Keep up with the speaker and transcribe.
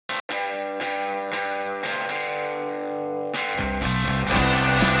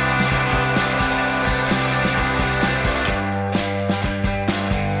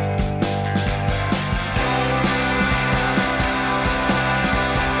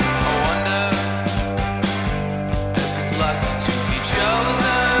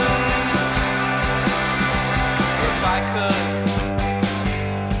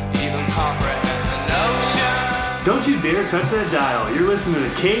dare touch that dial. You're listening to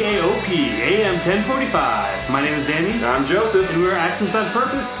KAOP AM 1045. My name is Danny. I'm Joseph. And we're Accents on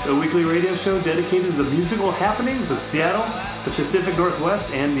Purpose, a weekly radio show dedicated to the musical happenings of Seattle, the Pacific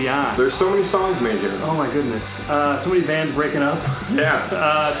Northwest, and beyond. There's so many songs made here. Oh my goodness. So many bands breaking up.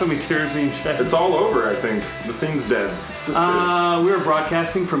 Yeah. So many tears being shed. It's all over, I think. The scene's dead. We are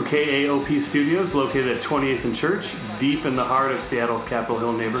broadcasting from KAOP Studios, located at 28th and Church, deep in the heart of Seattle's Capitol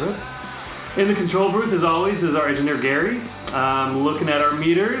Hill neighborhood. In the control booth, as always, is our engineer, Gary. Looking at our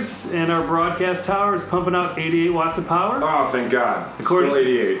meters, and our broadcast tower is pumping out 88 watts of power. Oh, thank God. Still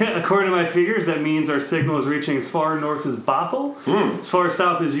 88. According to my figures, that means our signal is reaching as far north as Bothell, as far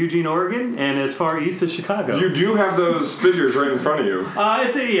south as Eugene, Oregon, and as far east as Chicago. You do have those figures right in front of you.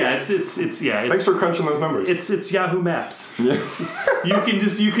 Thanks for crunching those numbers. It's Yahoo Maps. Yeah.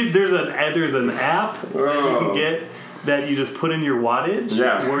 There's an app you can get that you just put in your wattage,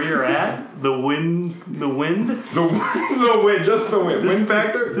 where you're at, the wind, just the wind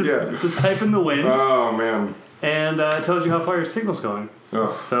factor. Just type in the wind. Oh man! And it tells you how far your signal's going.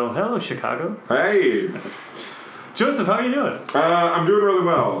 Oh. So hello, Chicago. Hey, Joseph, how are you doing? I'm doing really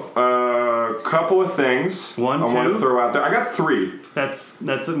well. Couple of things I want to throw out there. I got 3. That's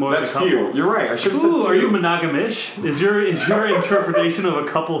more than a couple. Few. You're right. I should have said few. Are you monogamish? Is your interpretation of a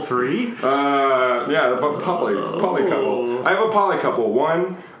couple 3? Yeah, but poly couple. I have a poly couple.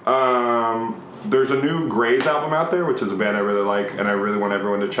 One, there's a new Grays album out there, which is a band I really like, and I really want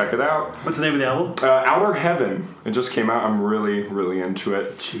everyone to check it out. What's the name of the album? Outer Heaven. It just came out. I'm really, really into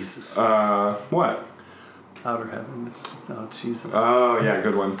it. Jesus. What? Outer Heavens. Oh, Jesus. Oh, yeah,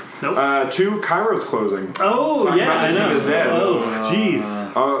 good one. Nope. 2, Cairo's closing. Oh, Talking yeah, about the scene is dead. Oh,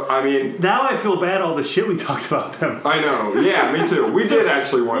 jeez. I mean... Now I feel bad all the shit we talked about them. I know. Yeah, me too. We did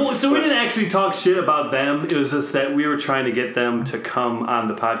actually once. Well, so we didn't actually talk shit about them. It was just that we were trying to get them to come on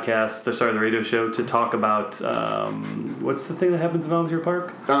the podcast, the radio show, to talk about, what's the thing that happens in Volunteer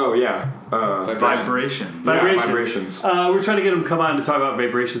Park? Oh, yeah. Vibrations. Yeah, Vibrations. We're trying to get them to come on to talk about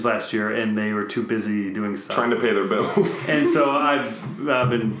Vibrations last year, and they were too busy doing stuff. Trying to pay their bills. And so I've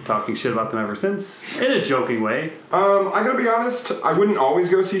been talking shit about them ever since, in a joking way. I gotta be honest, I wouldn't always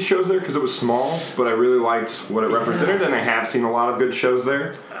go see shows there because it was small, but I really liked what it represented, and I have seen a lot of good shows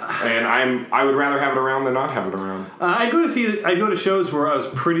there. And I would rather have it around than not have it around. I go to shows where I was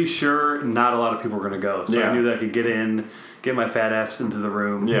pretty sure not a lot of people were going to go, so I knew that I could get my fat ass into the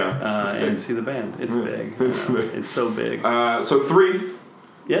room, and see the band. It's big. It's so big. So 3.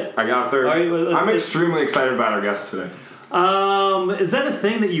 Yeah, I got a 3rd. Right, I'm extremely excited about our guest today. Is that a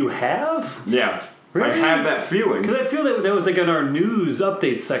thing that you have? Yeah, really? I have that feeling. Because I feel that was like in our news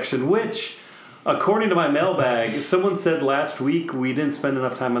update section, which, according to my mailbag, someone said last week we didn't spend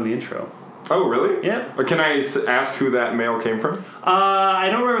enough time on the intro. Oh, really? Yeah. Can I ask who that mail came from? I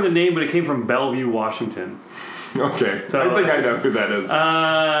don't remember the name, but it came from Bellevue, Washington. Okay, so, I think I know who that is.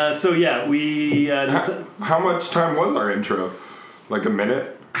 So yeah, we... how much time was our intro? Like a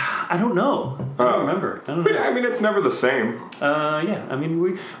minute? I don't know. I don't remember. I mean, it's never the same. Yeah. I mean,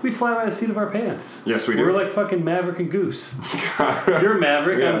 we fly by the seat of our pants. Yes, we do. We're like fucking Maverick and Goose. You're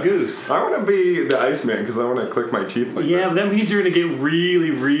Maverick, I'm Goose. I want to be the Iceman because I want to click my teeth like that. Yeah, but that means you're going to get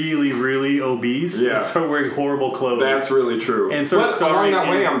really, really, really obese and start wearing horrible clothes. That's really true. And but along that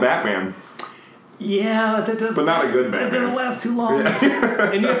way, I'm Batman. Yeah, that doesn't... But not a good Batman. That doesn't last too long.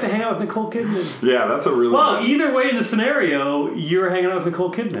 Yeah. And you have to hang out with Nicole Kidman. Yeah, that's a really... Well, either way in the scenario, you're hanging out with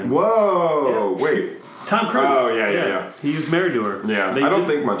Nicole Kidman. Whoa, wait. Tom Cruise. Oh, yeah. He was married to her. Yeah, I don't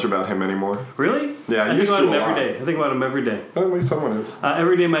think much about him anymore. Really? Yeah, I think about him every day. I think about him every day. At least someone is.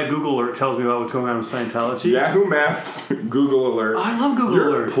 Every day my Google alert tells me about what's going on with Scientology. Yahoo Maps, Google alert. Oh, I love Google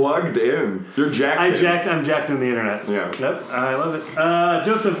You're alerts. Plugged in. You're jacked I'm jacked in the internet. Yeah. Yep, I love it.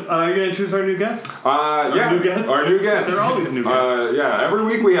 Joseph, are you going to introduce our new guests? Our new guests. They're always new guests. Every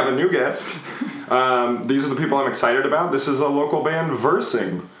week we have a new guest. These are the people I'm excited about. This is a local band,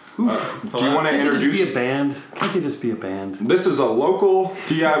 Versing. Do you want to introduce? Can't they just be a band? Can't they just be a band? This is a local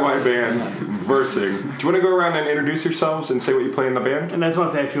DIY band, Versing. Do you want to go around and introduce yourselves and say what you play in the band? And I just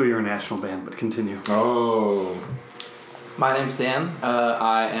want to say I feel you're a national band, but continue. Oh. My name's Dan.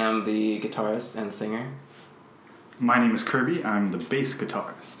 I am the guitarist and singer. My name is Kirby. I'm the bass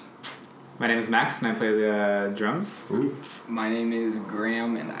guitarist. My name is Max, and I play the drums. Ooh. My name is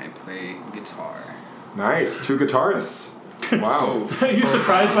Graham, and I play guitar. Nice. 2 guitarists. Wow. You're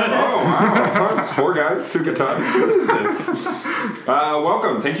surprised by that? Oh, wow. 4 guys, 2 guitars. What is this?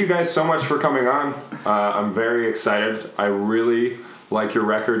 Welcome. Thank you guys so much for coming on. I'm very excited. I really like your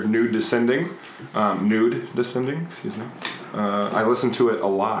record, Nude Descending, excuse me. I listen to it a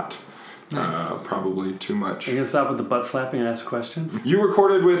lot. Nice. Probably too much. Are you going to stop with the butt slapping and ask a question? You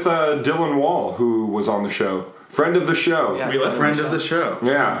recorded with Dylan Wall, who was on the show. Friend of the show. Yeah, We listen. Friend of the show.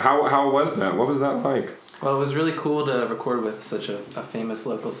 Yeah, how was that? What was that like? Well, it was really cool to record with such a famous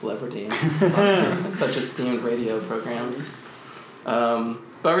local celebrity on such esteemed radio programs.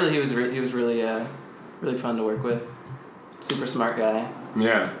 But really, he was really really fun to work with. Super smart guy.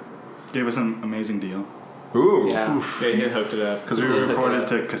 Yeah. Gave us an amazing deal. Ooh. Yeah. Yeah, he hooked it up. Because we Did hook it recorded up.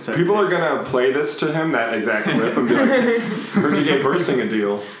 to cassette. People tape. are gonna play this to him, that exact clip, and be like, heard you gave Bursing a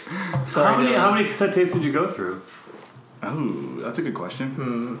deal. Sorry, How many cassette tapes did you go through? Oh, that's a good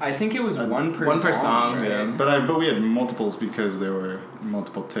question. I think it was one per one per song. song, Right? yeah. But we had multiples because there were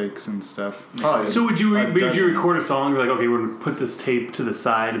multiple takes and stuff. So would you A did you dozen. record a song and be like, okay, we're gonna put this tape to the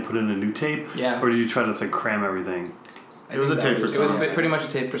side and put in a new tape? Yeah. Or did you try to like cram everything? It was a tape per It was song. pretty much a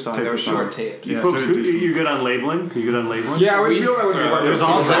tape per song. Tape They were per song. short tapes. Yeah, Folks, so we did some- you good on labeling? You good on labeling? Yeah, I would feel that would be hard. There's to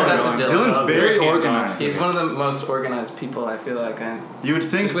all He's like that to Dylan. Dylan's very organized. He's one of the most organized people I feel like. You would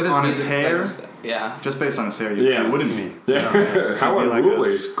think With his on his music hair, stuff. Yeah. just based on his hair, Yeah. you wouldn't be. Yeah. How It'd be like unruly.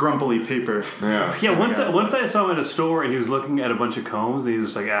 a scrumply paper. Yeah. Yeah, once I saw him at a store and he was looking at a bunch of combs and he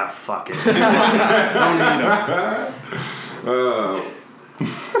was just like, fuck it.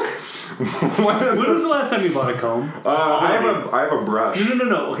 When was the last time you bought a comb? I have a brush.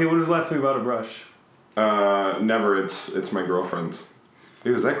 No. Okay, when was the last time you bought a brush? Never. It's my girlfriend's.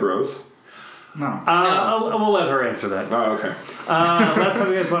 Ew, is that gross? No. We'll let her answer that. Oh, okay. Last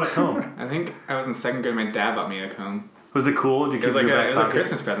time you guys bought a comb. I think I was in second grade. My dad bought me a comb. Was it cool? Did you It was keep like it in your a back it was a pocket?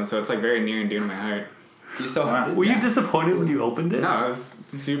 Christmas present, so it's like very near and dear to my heart. Do you still have it? Were you disappointed when you opened it? No, I was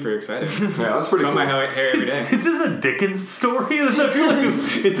super excited. Yeah, that's pretty Comb cool. my hair every day. Is this a Dickens story? I feel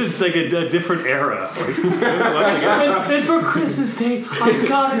like it's like a different era. And for Christmas Day, I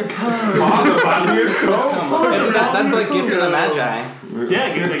got a comb. Father, buy me a comb. That's like Gift of the Magi.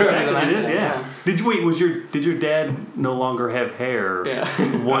 Yeah, exactly. It is. Yeah. Yeah. Did your dad no longer have hair? Yeah.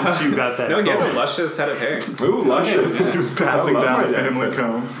 Once you got that No, he has comb? a luscious head of hair. Ooh, luscious. He was passing I love down my the dad's family head.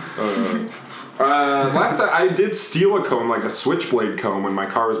 comb. Last time I did steal a comb, like a switchblade comb, when my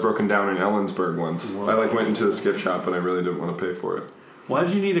car was broken down in Ellensburg once. I went into the gift shop and I really didn't want to pay for it. Why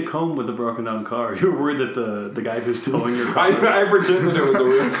did you need a comb with a broken down car? You were worried that the guy who's towing your car. I pretended it was a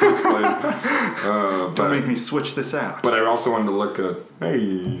real switchblade. Don't make me switch this out. But I also wanted to look good.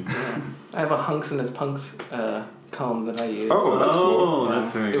 Hey. I have a Hunks and His Punks comb that I use. Oh, that's cool. Oh,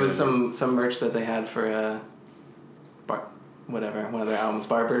 that's very It was good. some merch that they had for one of their albums,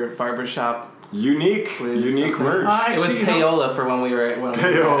 Barbershop. Unique Blues, merch. It was payola for when we were at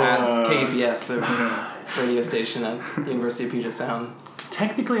Payola. KPS, the radio station at University of Puget Sound.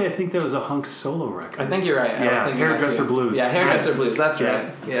 Technically, I think that was a Hunk solo record. I think you're right. I was Yeah, thinking Hairdresser that too. Blues. Yeah, Hairdresser Yes. Blues. That's Yeah. right.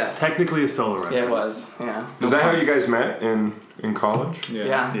 Yes. Technically a solo record. Yeah, it was. Yeah. Is that how you guys met in college?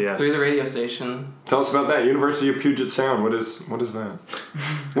 Yeah. Yes. Through the radio station. Tell us about that. University of Puget Sound. What is that?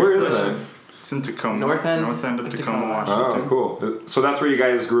 Where is that? It's in Tacoma. North end of Tacoma, Tacoma. Washington. Oh, cool. So that's where you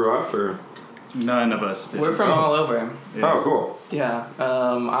guys grew up, or? None of us did. We're from all over. Yeah. Oh, cool. Yeah.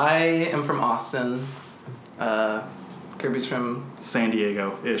 I am from Austin. Kirby's from. San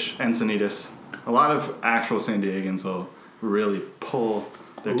Diego-ish, Encinitas. A lot of actual San Diegans will really pull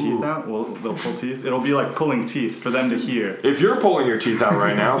their teeth out. They'll pull teeth. It'll be like pulling teeth for them to hear. If you're pulling your teeth out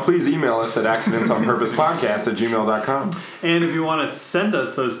right now, please email us at accidentsonpurposepodcast@gmail.com. And if you want to send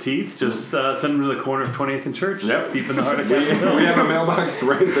us those teeth, just send them to the corner of 20th and Church, Yep. deep in the heart of We Capitol Hill. have a mailbox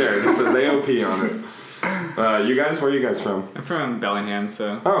right there that says AOP on it. You guys, where are you guys from? I'm from Bellingham,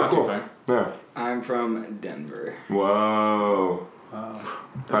 so Oh, not cool. too far. Yeah. I'm from Denver. Whoa. I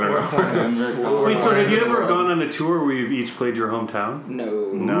don't know. Wait, so have you ever gone on a tour where you've each played your hometown? No.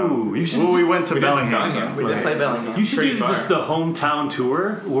 Ooh, you should. Well, we went to We did Bellingham. Bellingham. We did play Bellingham. You should pretty do far. just the hometown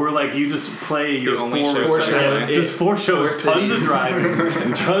tour, where like you just play your only four shows that shows, matter. just four shows, Four tons of cities. driving,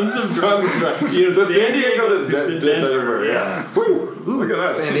 and tons of you know, The San Diego to Denver. yeah. Woo, look at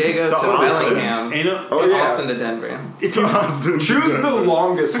us. San Diego to Austin. Bellingham. You know, Oh, to yeah. Austin to Denver. if you Austin. Choose the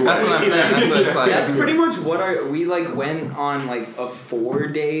longest way. That's what I'm saying. That's what it's like. That's pretty much what we like went on like a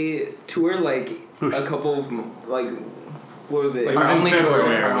 4-day tour, like a couple of like what was it? Our only tour.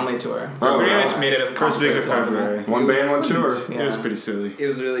 February. Our only tour. Oh, Pretty wow. much made it as First week of comfortable as possible. February. One band, one tour. Yeah. It was pretty silly. It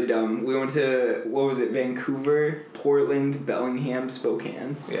was really dumb. We went to what was it? Vancouver, Portland, Bellingham,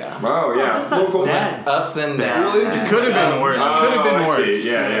 Spokane. Yeah. Oh, yeah. that's not Local bad. Up then Well, down. it was just- Could have been worse. Oh, Could have been I worse. see.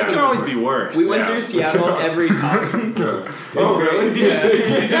 Yeah, yeah. It could always be worse. We went Yeah. through Seattle every time. Oh, really? Did you say? Did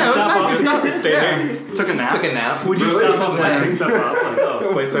you Yeah, it was Stop nice. off. It's not Just stay there. Took a nap. Took a nap. would you Really? stop off and pick stuff up? Like, oh.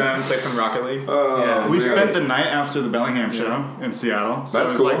 Play some Rocket League. Yeah. We yeah. spent the night after the Bellingham show in Seattle. So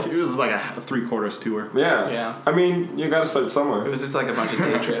That's it was cool. like it was like a 3/4 tour. Yeah. Yeah. I mean, you gotta start It somewhere. was just like a bunch of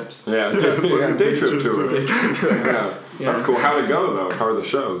day trips. Yeah, day trip tour. Day trip tour. Yeah. That's cool. How'd it go though? How are the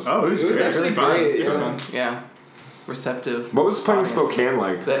shows? Oh, it was It was great. actually fun. great. Super yeah. fun. Yeah. receptive. What was playing audience. Spokane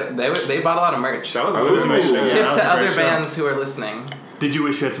like? They bought a lot of merch. That was Oh, a really nice ooh. show. Yeah, Tip that was to a great other show. bands who are listening. Did you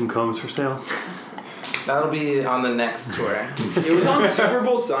wish you had some combs for sale? That'll be on the next tour. It was on Super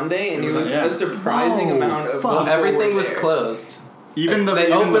Bowl Sunday, and it was Yeah. a surprising Oh, amount of fuck. people Everything were was there. closed. Even the They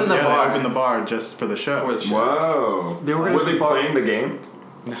even opened the yeah, bar. They opened the bar just for the show. For the show. Whoa. They were Were at the they bar- playing the game?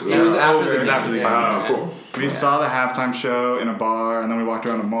 It was after the It was game. after the game. Oh, cool. We saw the halftime show in a bar, and then we walked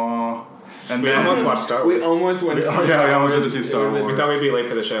around the mall. And We then almost watched Star Wars. We almost went. to Oh, see yeah, we Star almost went to Wars. see Star It would've We been- thought we'd be late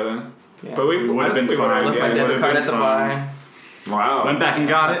for the show then. Yeah. But we would've I been think we would've fine. Left been my good. Yeah, debit would've card been at the fun. bar. Wow. went back and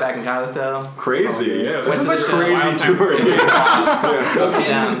got Went it. back and got it though. Crazy. Yeah, This is went a to the crazy Wild tour. Times Okay,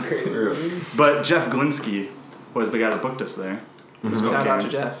 Yeah. that was crazy. But Jeff Glinsky was the guy that booked us there. Shout out to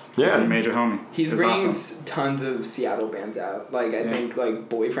Jeff. He's a Yeah. major homie. He's It's bringing awesome. tons of Seattle bands out. Like I Yeah. think like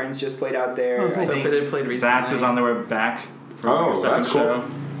Boyfriends just played out there. Oh, I So think, they played recently. That's is on their way back for Oh, like a second that's cool. show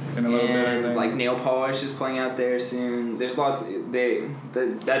in a little bit. I and think. like Nail Polish is playing out there soon. There's lots.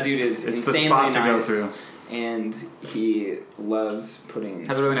 That dude is It's the insanely spot to go nice, through. and he loves putting.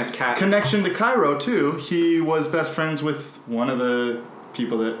 Has a really nice cat. Connection to Cairo too. He was best friends with one of the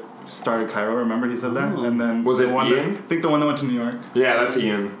people that started Cairo. Remember he said that, Ooh. and then Was the it one Ian? That, I think the one that went to New York, Yeah, that's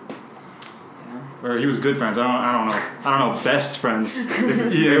Ian. or he was good friends. I don't know. Best friends.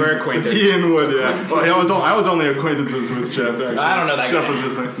 If They were acquainted. Ian would, yeah. Well, I was only acquaintances with Jeff. Actually. I don't know that Jeff guy. was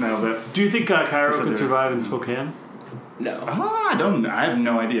just like, no, but Do you think Cairo Yes, I could do. survive in Spokane? No. I don't know. I have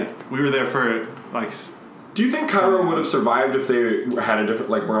no idea. We were there for like. Do you think Cairo would have survived if they had a different,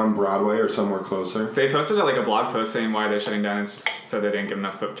 like, were on Broadway or somewhere closer? They posted like a blog post saying why they're shutting down. It's just said they didn't get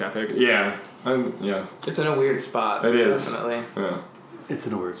enough foot traffic. Yeah. Yeah. It's in a weird spot. It is. Definitely. Yeah. It's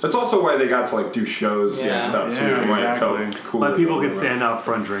in a word. That's also why they got to, like, do shows Yeah. and stuff, too. Yeah, and why it exactly. felt cool. But people could stand out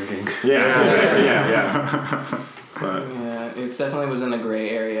front drinking. Yeah. Yeah. But, Yeah, it definitely was in a gray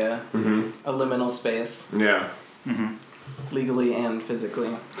area, a liminal space, yeah. legally and physically.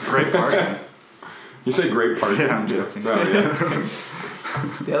 Great parking. You say great party. Yeah, I'm joking. Oh, yeah.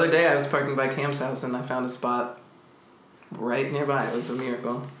 The other day I was parking by Cam's house and I found a spot right nearby. It was a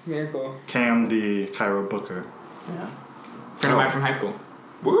miracle. Miracle. Cam, the Cairo booker. Yeah. Friend of mine from high school,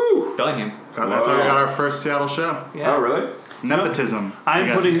 Woo! Bellingham. That's how we got our first Seattle show. Yeah. Oh, really? Nepotism.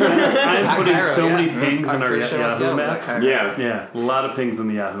 I'm I putting At so Cairo, many yeah. pings in our first show at Yahoo Seattle was at map. Cairo. Yeah. Yeah, a lot of pings in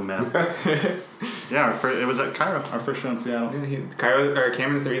the Yahoo map. Yeah, it was at Cairo. Our first show in Seattle.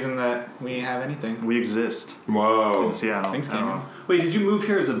 Cameron's the reason that we have anything. We exist Whoa. in Seattle. Thanks, I don't Cameron. know. Wait, did you move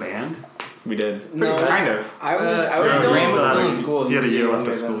here as a band? We did. No. Kind of. I was Yeah, still Graham was still still in having- school. He had a He's year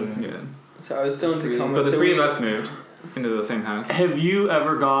younger left of than- school. Yeah. so I was still in Tacoma. But the so three we- of us moved into the same house. Have you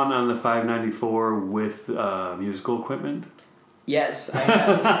ever gone on the 594 with musical equipment? Yes, I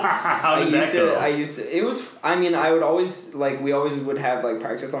have. How did that go? I used to. It was. I mean, I would always like. We always would have like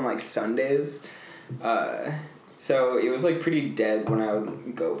practice on like Sundays. So it was like pretty dead when I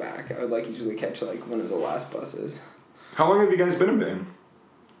would go back. I would like usually catch like one of the last buses. How long have you guys been in band?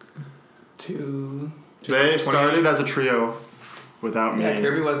 They started as a trio without me Yeah,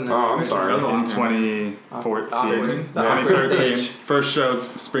 Kirby wasn't there. Oh, I'm sorry. That was a long in time. 2014. Awkward. The Yeah. awkward 2013. stage. First show,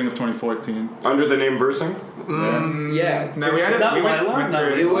 spring of 2014. Under the name Versing? Yeah. No, we had Not we went Lila?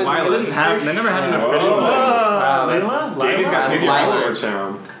 through It was- Lila. it was- They never had an Whoa. official name. Wow, Layla? Davey's got Lila. Davey's Lila. got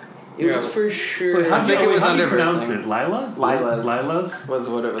Town. It was for sure. Wait, I think it was how do you under pronounce Versing. it? Lila? Lila's. Lila's? was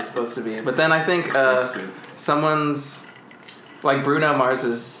what it was supposed to be. But then I think someone's like Bruno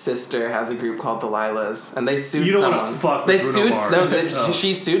Mars's sister has a group called the Lilas, and they sued You don't someone. wanna fuck they with Bruno sued. Mars. No, they, Oh.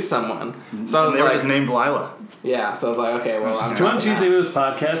 she sued someone. So I And was they were like, just named Lila. yeah. So I was like, okay, well, I'm Do you want to dropping change the that. name of this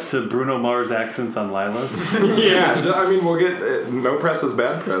podcast to Bruno Mars accents on Lila's? Yeah, I mean, we'll get no press is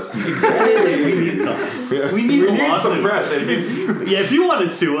bad press. Exactly. We need some. Yeah. We need a some lawsuit. press. Yeah, if you want to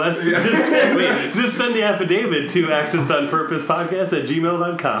sue us, just send the affidavit to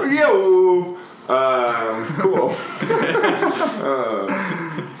accentsonpurposepodcast@gmail.com. Yo! Cool.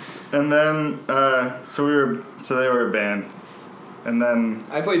 And then, so they were a band. And then,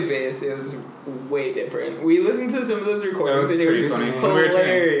 I played bass. It was way different. We listened to some of those recordings That was and it was pretty funny. We were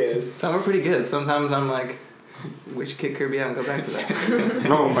hilarious. Some are pretty good. Sometimes I'm like, we should kick Kirby out and go back to that.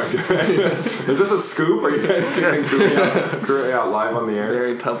 Oh my god. Is this a scoop? Are you guys kicking Kirby out live on the air?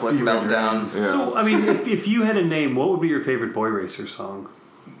 Very public meltdown. Yeah. So, I mean, if you had a name, what would be your favorite Boy Racer song?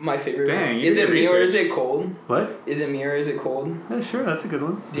 My favorite. Dang, you Is did it me or is research. it cold? What? Is it me or is it cold? Yeah, sure, that's a good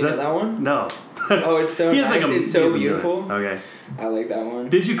one. Do you know that one? No. Oh, it's so He has nice. like a, It's he so has a good beautiful. one. Okay. I like that one.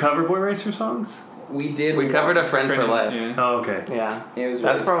 Did you cover Boy Racer songs? We did. We covered a once. friend for life. Yeah. Oh, okay. Yeah. It was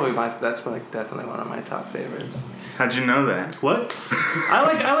That's really- probably that's like definitely one of my top favorites. how'd you know that? What?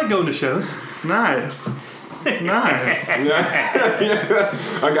 I like going to shows. Nice. Nice.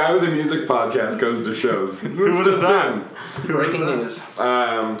 A guy with a music podcast goes to shows. Who would have thought? Breaking news.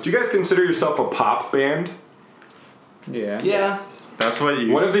 Do you guys consider yourself a pop band? Yeah. Yes. That's what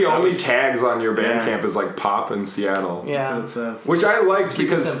you. One of the that only was- tags on your Yeah. Bandcamp is like pop in Seattle. Yeah. That's what it says. Which I liked Keep it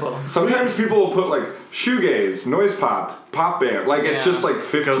because simple. sometimes people will put like shoegaze, noise pop, pop band. Like it's Yeah. just like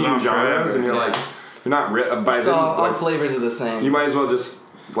 15 Goes on genres, forever. and you're Yeah. like, you're not by It's then. all like, flavors are the same. you might as well just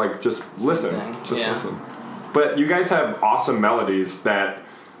listen, Yeah. listen. But you guys have awesome melodies that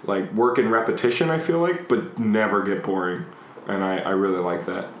like work in repetition. I feel like, but never get boring, and I really like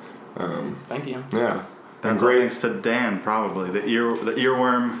that. Thank you. Yeah. And That's all great. thanks to Dan, probably the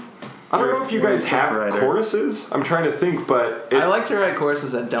earworm. I don't know if you guys have writer. choruses. I'm trying to think, but I like to write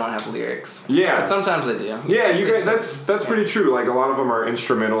choruses that don't have lyrics. Yeah. But sometimes I do. yeah, you guys. It's That's pretty true. Like a lot of them are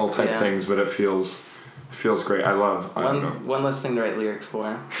instrumental type Yeah. things, but it feels great. I don't know. one less thing to write lyrics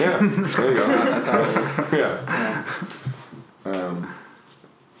for. Yeah, there you go. That's how it works. Yeah. Yeah.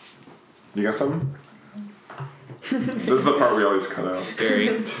 You got something? This is the part we always cut out.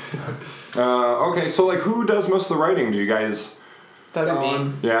 Gary. Okay, so like, who does most of the writing? Do you guys? That'd be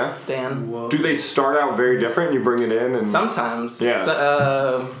me, Yeah. Dan. Do they start out very different? You bring it in and. Sometimes. Yeah.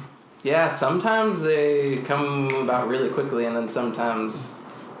 So, yeah, sometimes they come about really quickly, and then sometimes,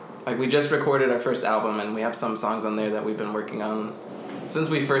 like, we just recorded our first album, and we have some songs on there that we've been working on since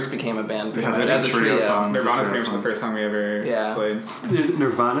we first became a band, pretty Yeah, much, there's as a a trio trio. song. Nirvana Scream was the first song we ever Yeah. played. Is it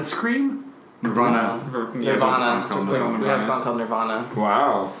Nirvana Scream? Nirvana. Yeah, it's Nirvana. song's called Just Nirvana. we have a song called Nirvana.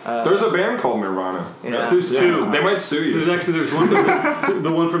 Wow. There's a band called Nirvana. Yeah. There's two. They might sue you. There's one from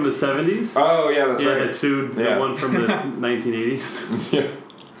the one from the 70s. Oh yeah, that's Yeah, right. it sued Yeah. the one from the 1980s. Yeah.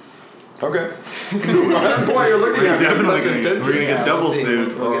 Okay. Why you're looking at me with Definitely such we're attention. gonna get double We'll see.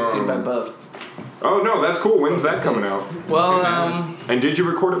 sued. We'll get sued by both. Oh no, that's cool. When's that coming out? Well, And did you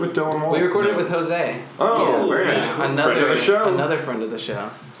record it with Dylan Wall? we recorded it with Jose. Oh, Yes, very nice. yeah. Friend of the show. Another friend of the show.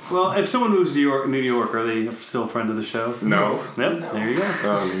 Well, if someone moves to New York, are they still a friend of the show? No. Yep, there you go.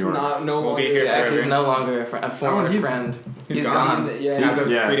 Oh, New York. No We'll be longer. here Yeah, forever. he's no longer a former he's- friend. He's gone. gone. As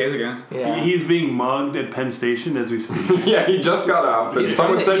of Yeah. 3 days ago. Yeah. He's being mugged at Penn Station as we speak. Yeah, he just got off, and He's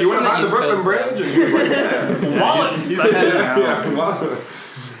someone from said, the- "You want to he's buy from the the Brooklyn East Coast, Bridge?" And he was like, "Yeah." Wallet He's a dead now.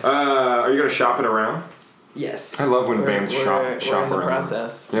 Are you gonna shop it around? Yes. I love when bands we're shop in the around.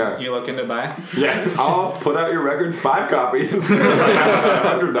 process. Yeah. You looking to buy? Yeah. I'll put out your record, 5 copies,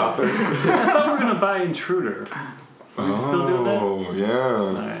 $100. I thought we were gonna buy Intruder. Are we still doing that? Oh yeah.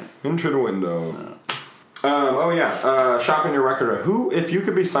 Alright. Into the window. Shopping your record. Who, if you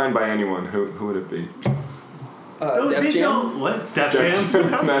could be signed by anyone, who would it be? Def Jam. What? Def Jam?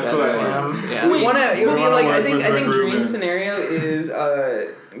 That's what I want. Yeah. It would be like I think Rick dream Rubin. scenario is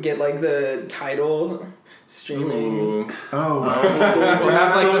get like the title streaming. Ooh. Oh, We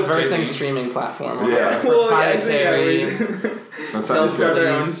have like the Streaming. versing streaming platform. Yeah. Well, Proprietary. That's Self-serve. Start their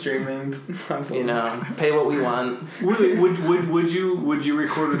own Release. streaming platform. You know, pay what we want. Really, would you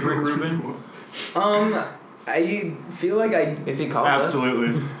record with Rick Rubin? I feel like I. If he calls us.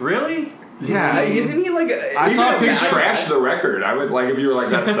 absolutely. Really? Yeah. Isn't he like? I saw a Even if picture. you trash the record, I would like if you were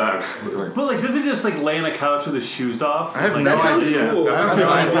like that sucks. Like, But like, does he just like lay on a couch with his shoes off? I have Like, no that sounds idea. cool. I have That no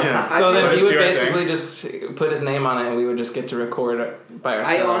sounds idea. So I then feel he would like- basically just put his name on it, and we would just get to record it by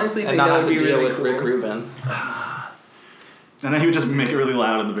ourselves. honestly and think not that have would to be deal really with cool. Rick Rubin. And then he would just make it really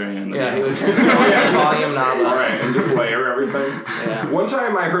loud at the very end. Yeah, he would turn the volume knob up. Right, and just layer everything. Yeah. One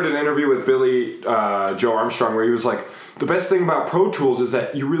time I heard an interview with Billy Joe Armstrong where he was like, the best thing about Pro Tools is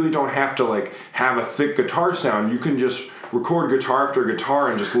that you really don't have to like have a thick guitar sound. You can just record guitar after guitar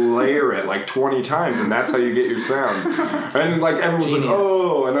and just layer it like 20 times, and that's how you get your sound. And like everyone's Genius. like,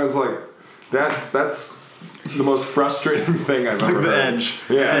 oh, and I was like, that's the most frustrating thing I've It's ever like the heard. edge.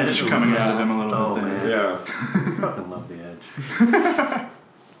 Yeah. Edge coming out of him a little Oh, bit there. man. Yeah. I fucking love the Edge.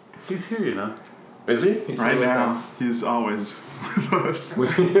 He's here, you know. Is he? He's Right here with now, us. he's always with us.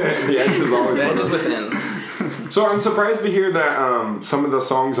 The Edge is always Yeah, with just us. within. So I'm surprised to hear that some of the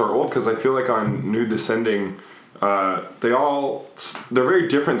songs are old because I feel like on New Descending, they're very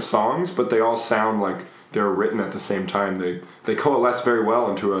different songs, but they all sound like they're written at the same time. They coalesce very well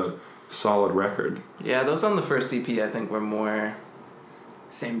into a solid record. Yeah, those on the first EP I think were more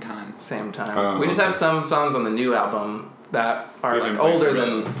Same time. same time. Oh, we just okay. have some songs on the new album that are We've like been playing older for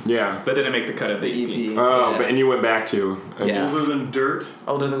than Yeah. That didn't make the cut of the the EP. Oh, yeah. and you went back to. And Yeah. Older than dirt.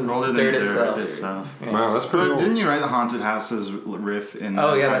 older than Older Dirt than itself. Yeah. Wow, that's pretty But old. didn't you write the Haunted Houses riff in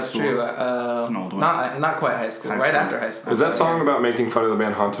Oh yeah, high that's school? true. It's an old one. Not quite high school. High right school. after high school. Is that song about making fun of the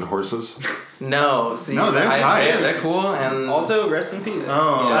band Haunted Horses? No, see, No, they're tight. Yeah, they're cool and Also, rest in peace.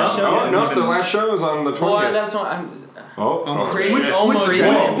 Oh. Last show. Oh, no, the last show is on the 20th. Well, that's not. Crazy. Which Almost crazy.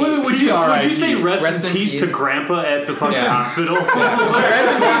 rest in Wait, peace. would you say rest Rest in in peace to peace. Grandpa at the fucking Yeah. hospital?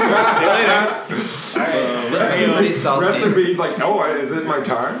 Everybody's salty. Rest in peace. He's like, oh, is it my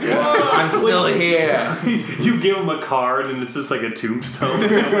time? I'm still here. You give him a card and it's just like a tombstone.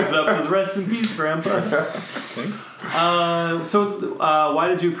 He opens up and says, "Rest in peace, Grandpa." Thanks. Why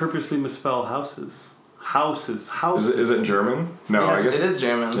did you purposely misspell houses? Houses. Is it German? No, Yeah, I guess it is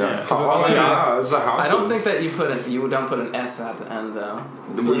German. Yeah. Oh, Yeah, it's a house. I don't think that you don't put an S at the end though.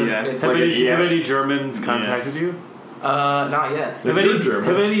 It's Yes. it's- Have, Like any, an have ES? any Germans contacted you? not yet. If you're German.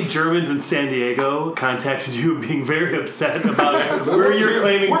 Have any Germans in San Diego contacted you being very upset about where you're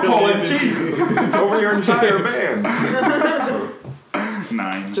claiming We're to pulling live? teeth over your entire band.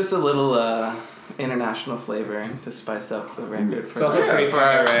 9. Just a little international flavor to spice up the record. It's also pretty for fun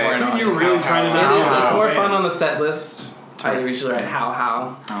our to write. So you're really trying to It not is. It's How. more fun on the set list. I usually write how.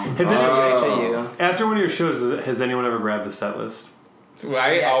 Has, any, HAU. after one of your shows, has anyone ever grabbed the set list? Well,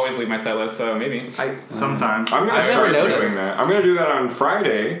 I Yes. always leave my set list, so maybe. Sometimes. I'm gonna I've start never doing noticed. that. I'm gonna do that on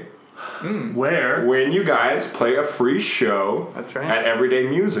Friday Where? when you guys play a free show That's right. at Everyday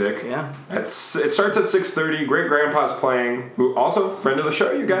Music. Yeah. It starts at 6:30. Great Grandpa's playing. Who also friend of the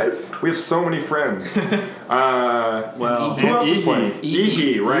show. You guys. We have so many friends. Well, Who else is Ihi. playing?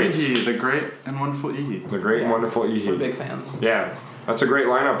 Ihi, right? Ihi, the great and wonderful Ihi. The great and Yeah. wonderful We're Ihi. big fans. Yeah, that's a great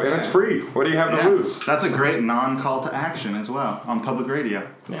lineup, and it's free. What do you have to lose? That's a great non-call to action as well on public radio.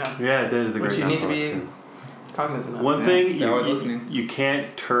 Yeah. yeah, that is a great Which you need to be option. cognizant of. One thing, They're always listening. you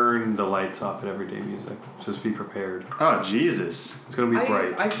can't turn the lights off at Everyday Music. Just be prepared. Oh Jesus! It's going to be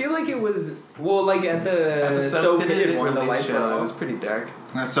bright. I feel like it was at At the the So Pitted Pitted one, the release lights were show, it low. was pretty dark.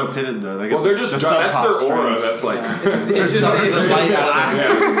 That's so pitted though. They get Well, they're just the that's sub-pop their aura. strings. That's like It's just the light out of it.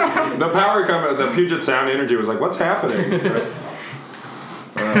 yeah. The power coming. The Puget Sound energy was like, what's happening?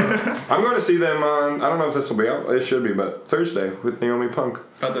 I'm going to see them on. I don't know if this will be out. It should be, but Thursday with Naomi Punk.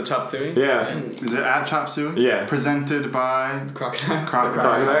 About the chop suey? Yeah. Is it at Chop Suey? Yeah. Presented by Crocodile.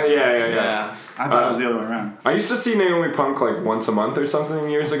 Crocodile. Yeah. I thought it was the other way around. I used to see Naomi Punk like once a month or something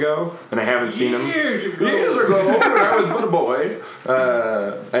years ago, and I haven't seen him. Years ago, when I was but a boy.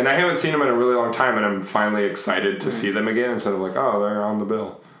 And I haven't seen him in a really long time, and I'm finally excited to see them again instead of like, oh, they're on the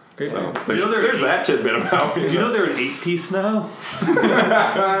bill. Great. So band. there's, You know they're there's that tidbit about me. Do you know they're an 8-piece now?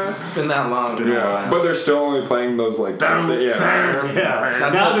 It's been that long. Yeah, but they're still only playing those like Yeah.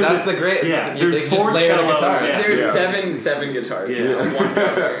 That's the great. Yeah, they there's just 4 layer the cellos. guitars. Yeah. There's Yeah. seven guitars. Yeah. One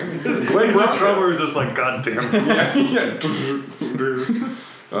drummer. When The drummer is just like, God damn it.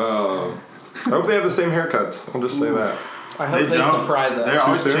 I hope they have the same haircuts. I'll just say that. I hope they don't. surprise us. They're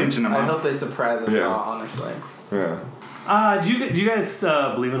always soon? changing them I up. hope they surprise us Yeah. all, honestly. Yeah. Do you guys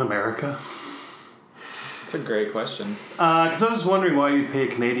believe in America? That's a great question. Because I was just wondering why you'd pay a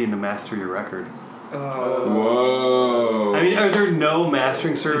Canadian to master your record. Whoa. I mean, are there no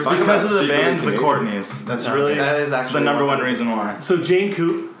mastering services? Talk Because about of the secretly band, the Canadian. Courtneys. That's really That is that's the actually number one. one reason why. So Jane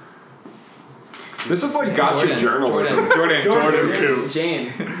Coop, This is like gotcha journalism. Jordan Coop.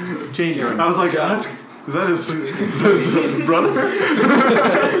 Jane. Jane Jordan. I was like, is that his brother?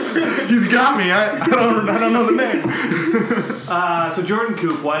 He's got me. I don't know the name. So Jordan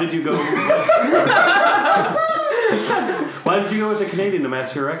Coop, why did you go? Why did you go with the Canadian to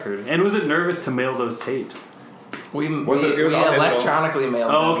master your record? And was it nervous to mail those tapes? We it was all digital? electronically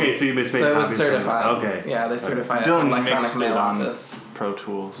mailed Oh, them. okay. So you made So it was copies of them. certified. Okay. Yeah, they certified Dylan electronic mixed mail it on office. Pro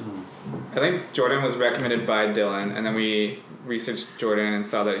Tools. I think Jordan was recommended by Dylan, and then we researched Jordan and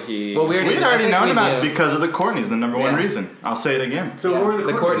saw that he. Well, We had I already think known we about it knew. because of the Courtneys, the number one Yeah. reason. I'll say it again. So Yeah. who are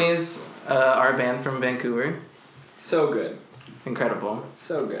the Courtneys? Are a band from Vancouver. So good. Incredible.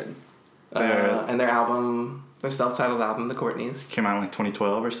 So good. And their album, their self-titled album, The Courtneys. Came out in like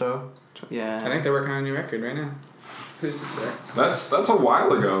 2012 or so. Yeah. I think they're working on a new record right now. Who's to say? That's a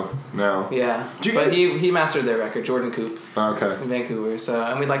while ago now. Yeah. Do you But guys- he mastered their record, Jordan Coop, Okay. in Vancouver. So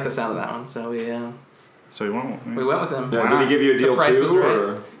and we liked the sound of that one. So we So you won't. went with him. Yeah, did he give you a deal price too? was right.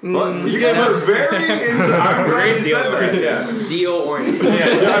 Or? What? Mm, You guys are very into. I'm glad you said that. Yeah. Deal oriented.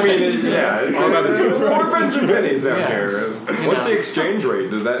 Yeah, I mean, it's all about the deals. More friends and pennies down Yeah. here. What's know. the exchange rate?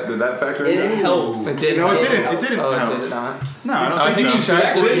 Did that factor in? It helps. It did. No, it didn't. It didn't. Oh, No. it did not. No, I don't I think think he so. charged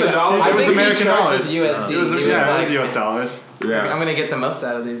us. Back then, the dollar I was think American he charged dollars. us USD. It was, He was yeah, it like, was US dollars. Yeah. I'm gonna get the most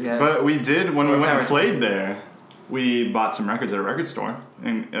out of these guys. But we did, when we went and Power. played there, we bought some records at a record store.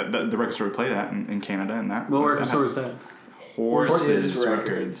 And the record store we played at in Canada. And that. What record store was that? Horses Horses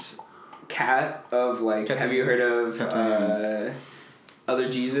Records. Cat of like. Cat Have you heard of Cat Other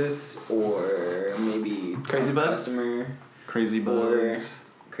Jesus or maybe Crazy Top Bugs? Customer? Crazy Bugs.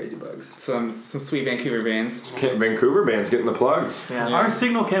 Crazy Bugs. Some sweet Vancouver bands. Vancouver band's getting the plugs. Yeah. Our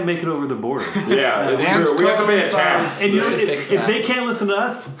signal can't make it over the border. Yeah, it's true. We have to pay a tax. And you know, should fix if that. they can't listen to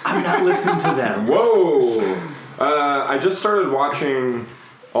us, I'm not listening to them. Whoa! I just started watching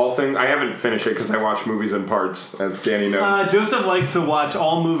all things. I haven't finished it because I watch movies in parts, as Danny knows. Joseph likes to watch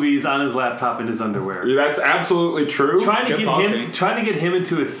all movies on his laptop in his underwear. That's absolutely true. Trying to Good get him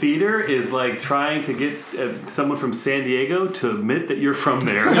into a theater is like trying to get someone from San Diego to admit that you're from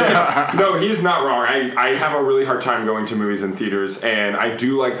there. No, he's not wrong. I have a really hard time going to movies in theaters, and I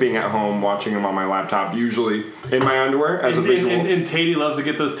do like being at home watching them on my laptop, usually in my underwear as a visual. And Tatey loves to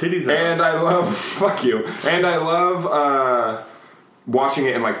get those titties out. And I love fuck you. And I love watching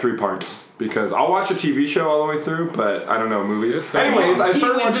it in like 3 parts because I'll watch a TV show all the way through, but I don't know movies. Anyways, I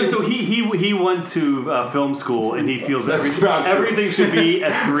started watching. So he went to film school and he feels That's not true. everything should be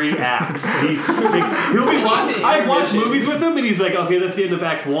at 3 acts. He'll be I've watched movies with him and he's like, okay, that's the end of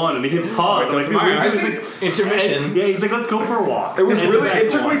Act 1, and he hits pause. Wait, Like, that's he's like, Intermission. yeah, he's like, let's go for a walk. It was End of really. Act It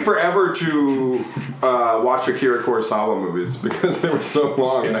took 1. me forever to watch Akira Kurosawa movies because they were so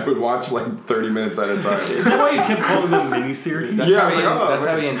long, and I would watch like 30 minutes at a time. Is that why you kept calling them miniseries? That's, Yeah, how, I was he, like, oh, that's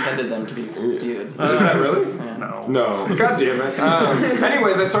man. how he intended them to be viewed. Is that really? No. No. God damn it.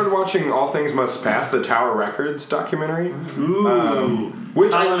 Anyways, I started watching All Things Must Pass, the Tower Records documentary. Ooh.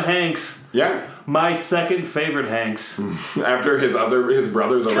 Which Alan Hanks. Yeah. My second favorite Hanks. After his brother,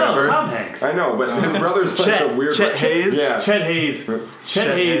 the Reverend. Tom Hanks. I know, but his brother's like a weird. Chet Hayes? Yeah. Chet Hayes. Chet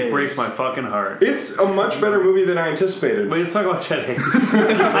Hayes Hayes. breaks my fucking heart. It's a much better movie than I anticipated. Wait, let's talk about Chet Hayes.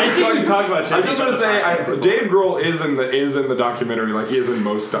 I think we talked about Chet I Hayes. just want to say, Dave Grohl is in the documentary, like he is in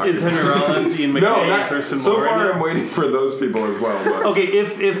most documentaries. Is Henry Rollins, Ian McKay, No, not, Thurston so Moore far right I'm now? waiting for those people as well. But. Okay,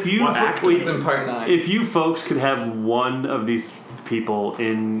 if you What actor? It's in part 9. if you folks could have one of these people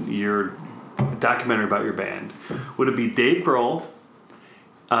in your documentary about your band, would it be Dave Grohl,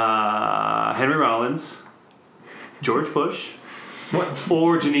 Henry Rollins, George Bush,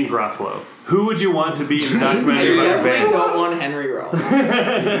 or Janine Garofalo? Who would you want to be in the documentary I about your definitely band? don't want Henry Rollins.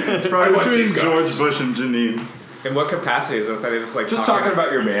 It's probably want between these guys. George Bush and Janine. In what capacity is this? I just like Just talking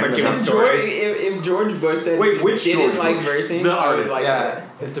about your band. Like, giving If stories. George Bush said Wait, he which didn't George like Bush? versing, The I would artist. like Yeah,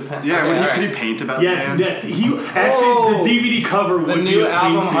 it depends. Yeah, Okay, could he alright. paint about Yes, the band? yes. He actually the DVD cover The would be new a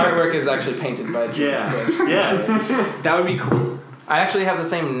album painting. artwork is actually painted by George Yeah. Bush. Yes. That would be cool. I actually have the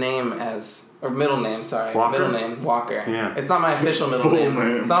same name as, or middle name, sorry. Walker? Middle name, Walker. Yeah. It's not my official middle Full name.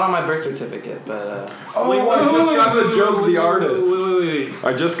 name. It's not on my birth certificate, but I just got the joke, the artist. Wait.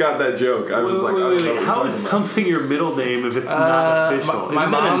 I just got that joke. I was like, I don't know what How you're is talking about. something your middle name if it's not official? my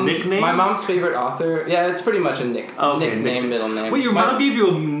Isn't that a mom's nickname? my mom's favorite author. Yeah, it's pretty much a Okay, nickname, middle name. Wait, your My- mom gave you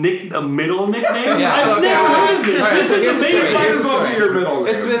a middle nickname? Yeah, I've so- never heard of this. Alright, This so is here's the story. amazing. Here's the What would be your middle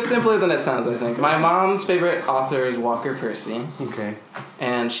name? It's simpler than it sounds, I think. My mom's favorite author is Walker Percy, Okay.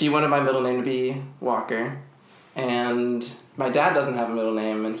 and she wanted my middle name to be Walker. And my dad doesn't have a middle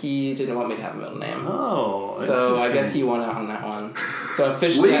name, and he didn't want me to have a middle name. Oh. So I guess he won out on that one. So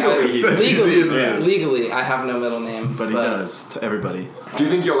officially, Legally, It's as easy as that. legally, I have no middle name. But he does to everybody. Do you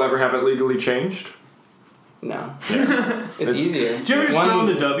think you'll ever have it legally changed? No, it's easier. Do you ever just throw in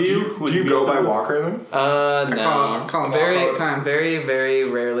the W? Do you go by Walker then? No. call him very, Walker all the time. very, very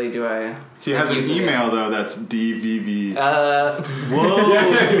rarely do I. He has an use it. email though that's DVV.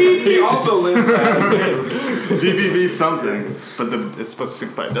 Whoa. He also lives at... DVV something, but it's supposed to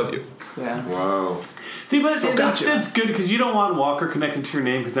signify W. Yeah. Wow. See, but So that's gotcha. good because you don't want Walker connected to your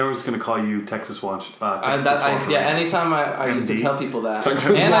name because everyone's going to call you Texas Walker. Anytime I used to MD. tell people that,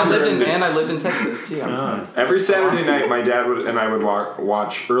 Texas and I Walker lived in MD. I lived in Texas too. Every Saturday night, my dad and I would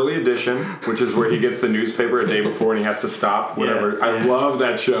watch Early Edition, which is where he gets the newspaper a day before and he has to stop. Whatever. Yeah. I love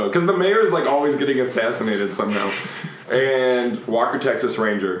that show because the mayor is like always getting assassinated somehow. And Walker Texas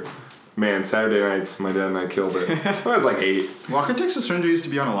Ranger. Man, Saturday nights, my dad and I killed it. I was like 8. Walker Texas Ranger used to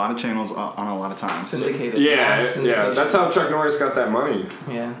be on a lot of channels on a lot of times. Syndicated. Yeah, Mass yeah. syndication. That's how Chuck Norris got that money.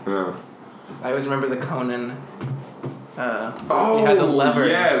 Yeah. Yeah. I always remember the Conan. Oh, he had the lever.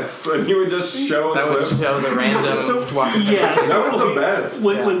 Yes, and he would just show a That would clip. show the random So, Walker yeah. Texas. That was the best.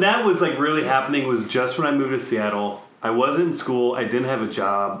 When that was like really happening was just when I moved to Seattle. I wasn't in school. I didn't have a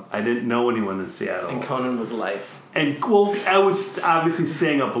job. I didn't know anyone in Seattle. And Conan was life. And well, I was obviously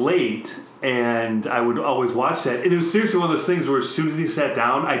staying up late, and I would always watch that. And it was seriously one of those things where as soon as he sat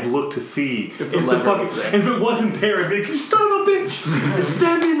down, I'd look to see if the lever was there. if it wasn't there. I'd be like, "You son of a bitch!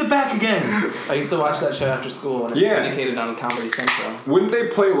 Stab me in the back again!" I used to watch that show after school, and it's Yeah. syndicated on Comedy Central. Wouldn't they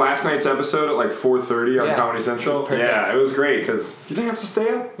play last night's episode at like 4:30 on Yeah, Comedy it Central? was perfect. Yeah, it was great because you didn't have to stay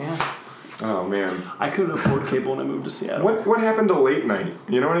up. Yeah. Oh man. I couldn't afford cable when I moved to Seattle. What happened to late night?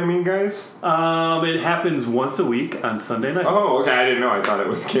 You know what I mean, guys? It happens once a week on Sunday nights. Oh, okay. I didn't know. I thought it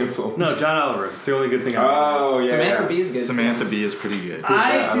was canceled. No, John Oliver. It's the only good thing. Oh, yeah. Samantha yeah. Bee is good. Samantha Bee is pretty good. I've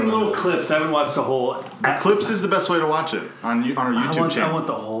that? seen I don't little know. clips. I haven't watched the whole. Clips is the best way to watch it on our YouTube I channel. want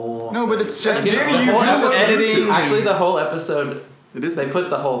the whole. No, but it's just The Danny, whole you just episode- editing. Actually, the whole episode, it is. they put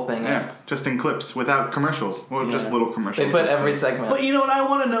the whole thing yeah, up. just in clips without commercials. Well, just Yeah. little commercials. They put and every stuff. segment. But you know what? I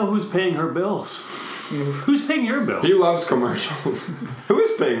want to know who's paying her bills. Who's paying your bills? He loves commercials. Who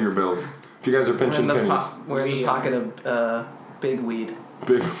is paying your bills? If you guys are pinching pennies. We're in the pocket of big weed.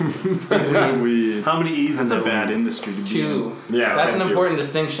 Big. We. How many E's That's in a that bad one? industry to be in. 2. Yeah, That's an thank you. important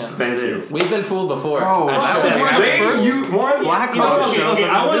distinction. Thank It you. is. We've been fooled before. Oh, that was Yeah. one of the They, first you, one, Black You know, Box okay, shows okay, I've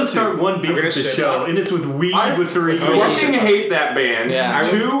I ever want been to start one beef gonna with the shit show, talk. and it's with weed I with three fucking hate that band. Yeah.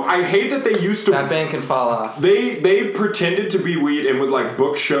 2, I hate that they used to. That band can fall off. They pretended to be Weed and would like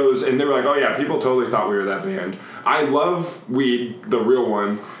book shows, and they were like, oh yeah, people totally thought we were that band. I love Weed, the real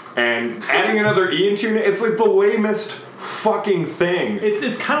one, and adding another E into your name, it's like the lamest fucking thing.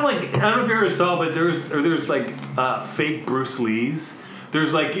 It's kind of like, I don't know if you ever saw, but there's like fake Bruce Lees.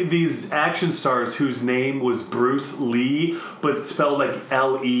 There's like these action stars whose name was Bruce Lee, but spelled like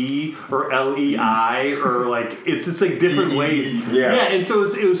L-E or L-E-I, or like it's just like different ways. Yeah. Yeah, and so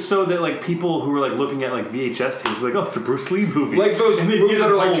it was so that like people who were like looking at like VHS tapes were like, oh, it's a Bruce Lee movie. Like those And they'd movies get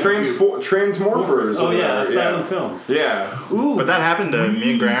that a are like whole- Transmorphers. Oh or yeah, whatever, silent films. Yeah. Ooh, But that happened to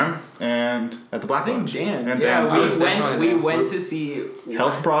me and Graham and at the Black I think Lodge. Dan. And Yeah, Dan. was we definitely went Dan. to see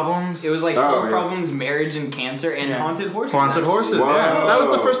Health problems. It was like Oh, health yeah. problems, marriage and cancer, and haunted horses. Haunted actually. Horses, Wow. yeah. That was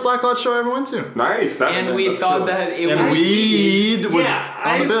the first Black Lodge show I ever went to. Nice. That's And we that's thought cool. that it And was Weed was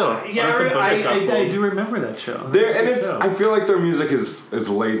on the bill. Yeah, What if the bookers got I full? do remember that show. There, and Good it's. show. I feel like their music is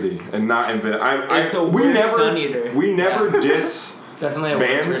lazy and not inventive. It's a worse Sun Eater. We never diss. Definitely a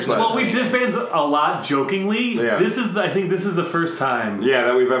Bands, worse version. but- of Well, we Sunny. disbands a lot jokingly. Yeah. I think this is the first time, Yeah,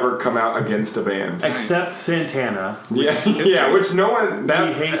 that we've ever come out against a band. except Santana. Yeah, yeah. Which no one that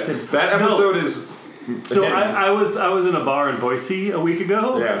He hates it. That No. episode is. So again, I was in a bar in Boise a week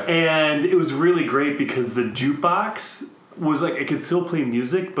ago, Yeah. and it was really great because the jukebox was like it could still play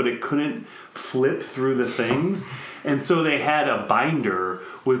music, but it couldn't flip through the things. And so they had a binder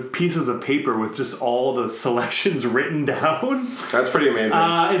with pieces of paper with just all the selections written down. That's pretty amazing.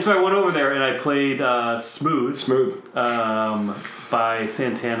 And so I went over there and I played Smooth. Smooth. By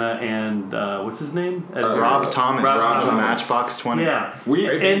Santana and what's his name? Rob Thomas Rob from Thomas. Matchbox 20. Yeah. We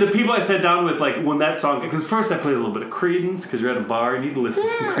And the people I sat down with, like, when that song, because first I played a little bit of Creedence, because you're at a bar, you need to listen to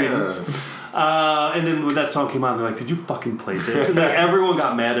some Creedence. And then when that song came on, they're like, did you fucking play this? And like, everyone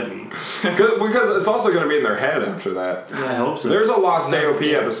got mad at me. because it's also going to be in their head after that. I hope so. There's a Lost That's AOP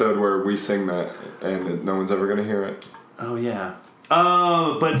scary. episode where we sing that, and no one's ever going to hear it. Oh, yeah.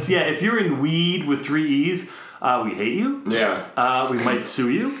 But yeah, if you're in Weed with 3 E's, we hate you. Yeah. We might sue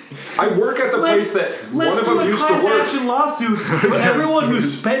you. I work at the place that one Let's of do them a used to class work. action lawsuit with everyone who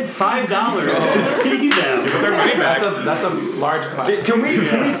spent $5 to see them. Their money back. That's a large class. Can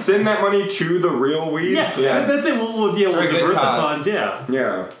we send that money to the real weed? Yeah, that's it. We'll For a good divert the cause. funds. Yeah.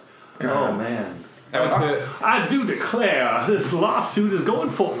 Yeah. Oh man. I went to I do declare this lawsuit is going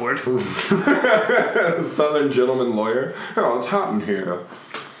forward. Southern gentleman lawyer. Oh, it's hot in here.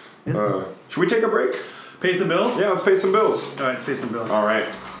 Should we take a break? Pay some bills? Yeah, let's pay some bills. All right, let's pay some bills. All right.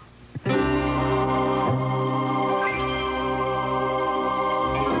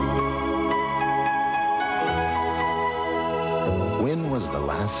 When was the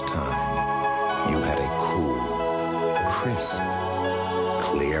last time you had a cool, crisp,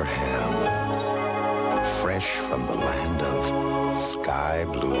 clear ham, fresh from the land of sky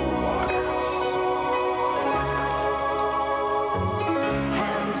blue waters?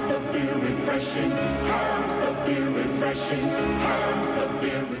 Hams the beer refreshing, hams the beer refreshing, hams the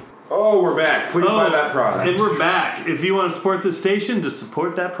beer refreshing. Oh, we're back. Please buy that product. And we're back. If you want to support this station, just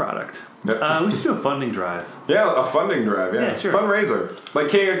support that product. Yep. We should do a funding drive. Yeah, a funding drive. Yeah, Yeah, sure. Fundraiser, like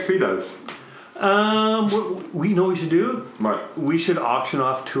KXP does. We know what we should do? But We should auction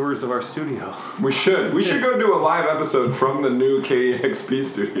off tours of our studio. we should go do a live episode from the new KXP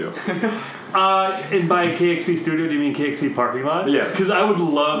studio. And by KXP studio, do you mean KXP parking lot? Yes. Because I would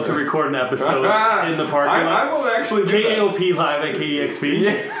love to record an episode in the parking lot. I will actually do that. KAOP live at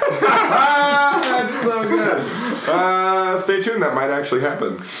KEXP. That's so good. Stay tuned. That might actually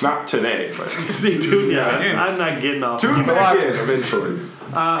happen. Not today, but Stay tuned. Yeah, tuned. I'm not getting off. tune back in eventually.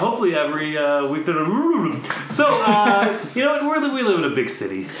 Hopefully every week. So, you know, we live in a big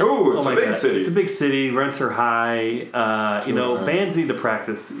city. Ooh, it's Oh a my big God. city. It's a big city. Rents are high. You know, high. bands need to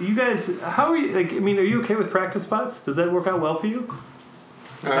practice. You guys, how are you? Like, I mean, are you okay with practice spots? Does that work out well for you?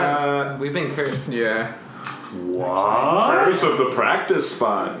 We've been cursed. Yeah. What? Curse of the practice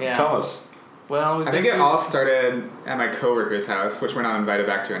spot. Yeah. Tell us. Well, we've I been think it cursed. all started at my coworker's house, which we're not invited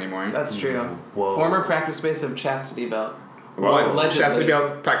back to anymore. That's true. Whoa. Former practice space of Chastity Belt. Once. Allegedly. Chastity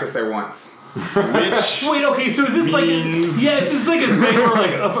Belt practiced there once. Which Wait, okay, so is this means- like is this like a thing where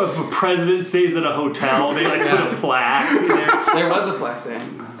like if a president stays at a hotel, they like put a plaque in there? There was a plaque there.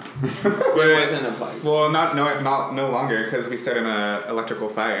 There wasn't a bike. Well, no longer because we started an electrical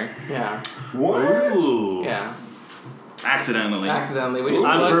fire. Yeah. What? Ooh. Yeah. accidentally. Accidentally. We just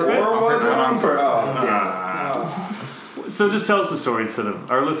On plugged- purpose? Or was it on purpose? So just tell us the story instead of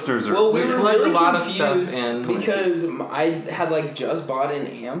our listeners are. Well, we We were plugged really a lot of stuff confused in. because I had like just bought an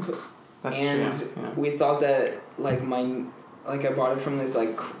amp, That's and true. Yeah. we thought that like I bought it from this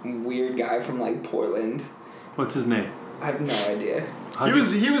like weird guy from like Portland. What's his name? I have no idea. He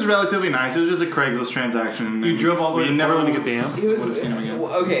was relatively nice. It was just a Craigslist transaction. You drove all the way to Portland to get the amp? He was would've seen him again.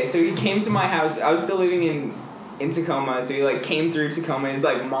 well, okay. So he came to my house. I was still living in Tacoma, so he like came through Tacoma. His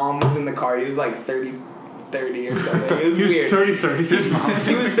like mom was in the car. He was like 30 or something. It was He was weird. 30. His mom.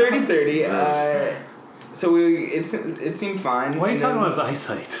 He was 30. So it seemed fine. Why are you and talking then- about his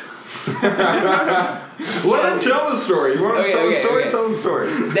eyesight? Let him tell the story. You want to Okay, tell the okay, story? okay. Tell the story.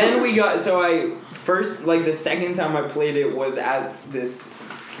 Then we got the second time I played it was at this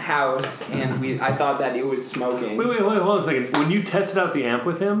house, and I thought that it was smoking. Wait, hold on a second. When you tested out the amp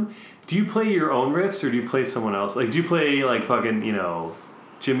with him, do you play your own riffs or do you play someone else? Like, do you play like fucking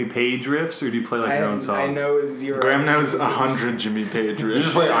Jimmy Page riffs or do you play like your own songs? I know 0. Graham knows 100 Jimmy Page You riffs.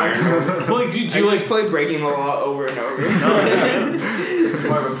 just play Iron Man. Well, like, do I you just like? play Breaking the Law over and over. It's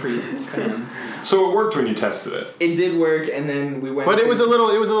more of a Priest fan. So it worked when you tested it. It did work, and then we went. But to, it was a little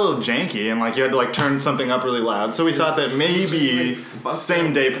janky, and like you had to like turn something up really loud. So we thought that maybe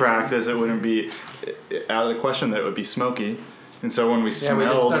same day practice, it wouldn't be out of the question that it would be smoky. And so when we Yeah, we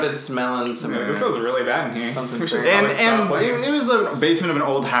smelled, just started smelling some This smells really bad in here. Something We should great. probably and stop playing. it was the basement of an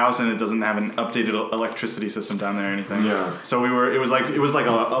old house, and it doesn't have an updated electricity system down there or anything. Yeah. So it was like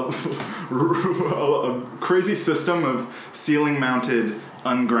a crazy system of ceiling mounted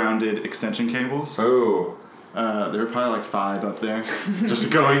ungrounded extension cables. Oh. There were probably like 5 up there, just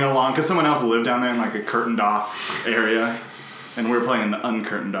going along, because someone else lived down there in like a curtained off area, and we were playing in the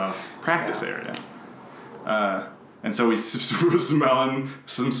uncurtained off practice area. And so we were smelling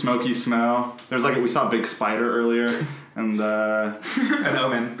some smoky smell. There's we saw a big spider earlier, and An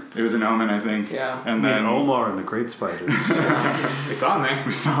omen. it was an omen, I think. Yeah. And Man, then Omar and the Great Spiders. We saw him there.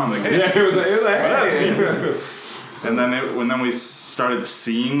 we saw him. Yeah, it was like, hey. And then we started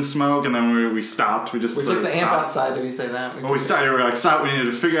seeing smoke, and then we stopped. We just We sort took of the amp stopped. outside. Did we say that? Well, we stopped. We were like, stop. We needed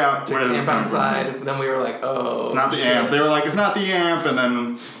to figure out took where the this is amp coming from. outside. Then we were like, oh. It's not the shit. amp. They were like, it's not the amp, and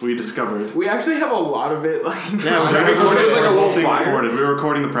then we discovered. we actually have a lot of it. Like, Yeah, we It was recorded like a the whole little thing fire? recorded. We were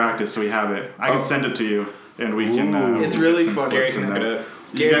recording the practice, so we have it. I can send it to you, and we can. It's we'll really get some fun. clips Gary in can there.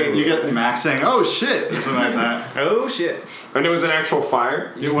 look it up. You get Max saying, "Oh shit," or something like that. Oh shit. And it was an actual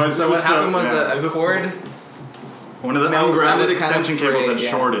fire? It was. So it was what happened was yeah. a was a cord. One of the No, ungrounded that was kind of extension cables had frayed,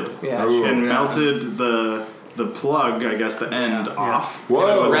 yeah. shorted Yeah. Ooh. and Yeah. melted the plug. I guess the end Yeah. off. Whoa.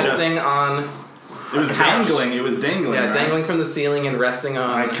 So it was Resting on. It was couch. dangling. It was dangling. Yeah, right? dangling from the ceiling and resting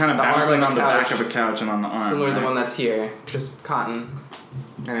on. Like kind of the arm bouncing of on the back couch, of a couch and on the arm. Similar to the right? one that's here, just cotton,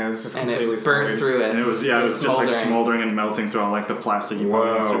 And it was just and completely it burnt smothered. through it. And it was just like smoldering and melting through all like the plasticky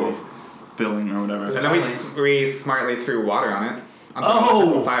part that Whoa. was filling or whatever. And then we smartly threw water on it. Onto an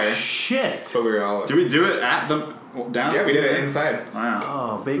electrical Oh fire. shit! So we were all. Do we do it at the down? Yeah, we did it inside.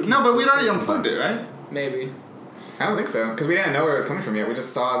 Wow. Oh, bacon. No, but we'd already unplugged it, right? maybe. I don't think so, because we didn't know where it was coming from yet. We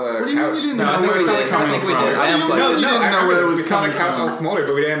just saw the What do you mean couch. we didn't No, I know think where we it was did. I coming think we from? did. I unplugged No, it. you No, didn't I know where it remember was we saw the coming couch from. all smoldered,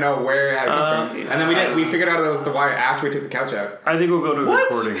 but we didn't know where it had come from. And then we figured out it was the wire after we took the couch out. I think we'll go to the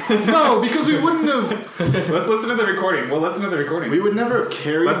recording. No, because we wouldn't have. Let's listen to the recording. We'll listen to the recording. We would never have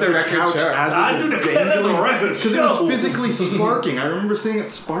carried Let the the record couch show. as I it do was the record because it was show. physically sparking. I remember seeing it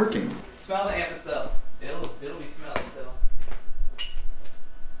sparking. Smell the amp itself. It'll be smelled still.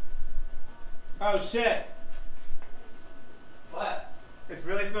 Oh shit! What? It's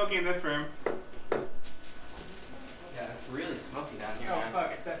really smoky in this room. Yeah, it's really smoky down here. Oh man.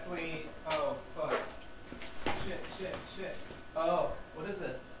 fuck, it's definitely. Oh fuck. Shit. Oh, what is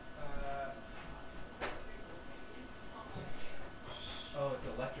this? Oh, it's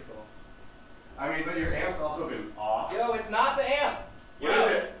electrical. I mean, but your amp's also been off. Yo, it's not the amp. What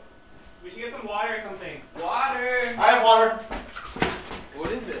is it? We should get some water or something. Water. I have water.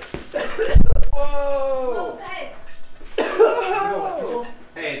 What is it? Whoa!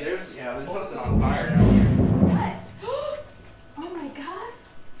 Hey, there's something on fire down here. What? Oh my god.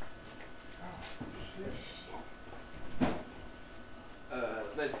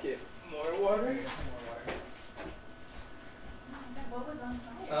 get more water. What was on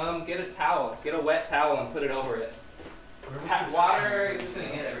fire? Get a towel. Get a wet towel and put it over it. Water is just gonna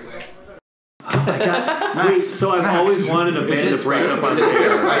get everywhere. Wait, so I've always wanted a band to break up on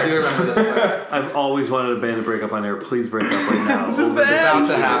air. I do remember this part. I've always wanted a band to break up on air. Please break up right now. This is the About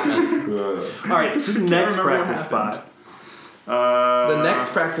to end. happen. All right, so next remember what practice happened. spot. The next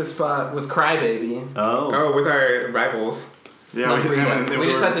practice spot was Crybaby. Oh. Oh, with our rivals. Yeah, Snuff we- Redux. they We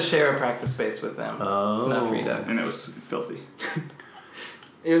just were- had to share a practice space with them. Oh. Snuff Redux. And it was filthy.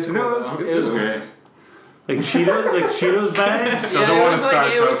 It was cool. No, It was great. nice. Like Cheetos bags? Doesn't it want was to start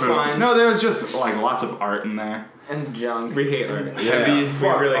like, it was tofu. fine. No, there was just like lots of art in there. And junk. We hate art. Heavy. We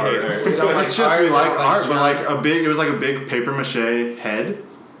really hate art. We don't It's like just we art, like we don't art, but junk. like a big. It was like a big paper mache head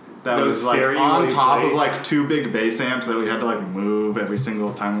that Those was like stereo on wave top of plates. like 2 big bass amps that we had to like move every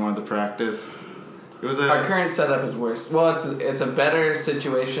single time we wanted to practice. It was Our a. current setup is worse. Well, it's a better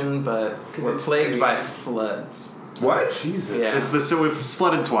situation, but we're it's plagued free. by floods. What? Jesus. Yeah. It's the so we've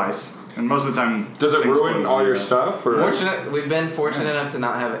flooded twice, and most of the time. Does it things ruin flood all your zero. stuff? Or We've been fortunate enough to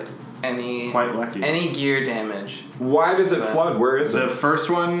not have any Quite lucky. gear damage. why does it But- flood? Where is The it? first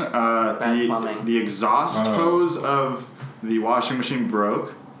one, Bad plumbing. the exhaust Oh. hose of the washing machine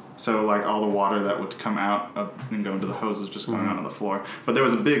broke. So like all the water that would come out of and go into the hose was just going out on the floor. But there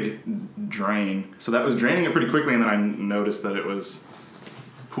was a big drain, so that was draining it pretty quickly. And then I noticed that it was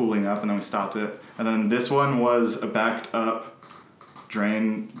pooling up, and then we stopped it. And then this one was a backed up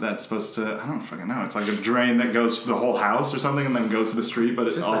drain that's supposed to, I don't fucking know. It's like a drain that goes to the whole house or something, and then goes to the street. But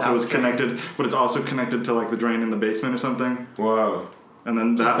it Just the also house is connected. But it's also connected to like the drain in the basement or something. Whoa. And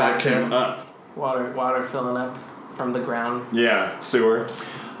then Just that back like came there. up. Water filling up from the ground. Yeah, sewer.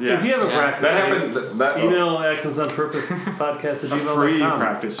 Yes. If you have a Yeah. practice That space, happens. That email Accents on Purpose podcast at a free gmail.com.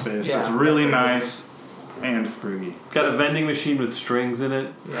 practice space. Yeah. That's really nice and free. Got a vending machine with strings in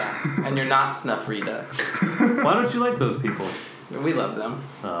it. Yeah. And you're not Snuff Redux. Why don't you like those people? We love them.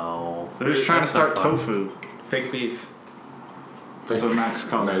 Oh. They're just trying to That's start not fun. tofu. Fake beef. That's what Max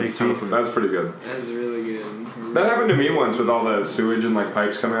called it. Nice. Tofu. That's pretty good. That's really good. That happened to me once with all the sewage and like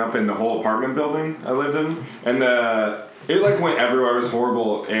pipes coming up in the whole apartment building I lived in, and it like went everywhere. It was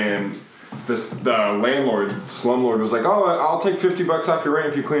horrible, and the landlord, slumlord, was like, "Oh, I'll take $50 off your rent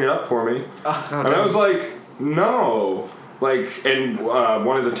if you clean it up for me," and I was like, "No." Like, and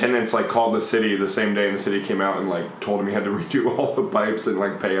one of the tenants like called the city the same day, and the city came out and like told him he had to redo all the pipes and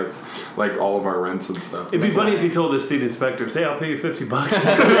like pay us like all of our rents and stuff. It'd be funny if you told the state inspector, "Hey, I'll pay you $50."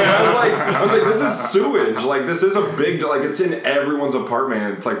 I was like, this is sewage. Like, this is a big, like, it's in everyone's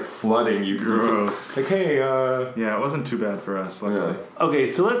apartment. It's like flooding. You can, Gross. like, hey, Yeah, it wasn't too bad for us, luckily. Okay,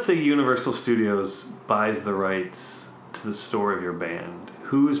 so let's say Universal Studios buys the rights to the story of your band.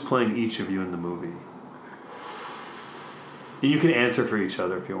 Who is playing each of you in the movie? You can answer for each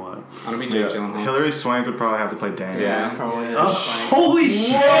other if you want. I'm gonna be Jake Gyllenhaal. Hillary Swank would probably have to play Dan. Yeah. Probably. Holy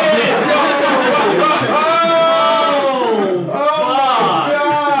shit!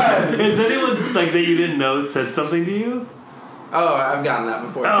 God! Has anyone like that you didn't know said something to you? Oh, I've gotten that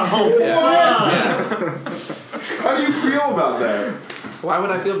before. Oh, Yeah. how do you feel about that? Why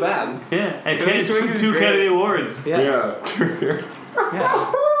would I feel bad? yeah, and Hillary Swank is two great. Kennedy Awards. Yeah. Yeah.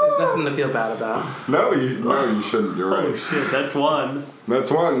 There's nothing to feel bad about. No, you shouldn't. You're Oh right. shit, that's one.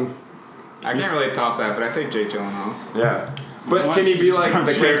 That's one. I can't really top that, but I say Jake Gyllenhaal. Yeah. But can he be like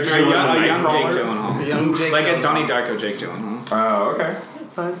the character A who was young, in a young Nightcrawler? Jake Gyllenhaal. Young Jake Like a Gyllenhaal. Donnie Darko Jake Gyllenhaal. Oh, okay.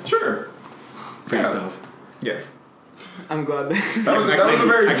 That's fine. Sure. For Yeah. yourself. Yes. I'm glad that. That was I a claim-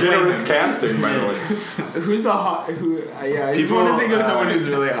 very I claim generous him. casting, by the way. Who's the hot? Who? Yeah, I just People, want to think of someone who's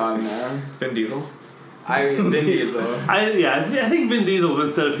really hot now. Vin Diesel. Vin Diesel. I think Vin Diesel's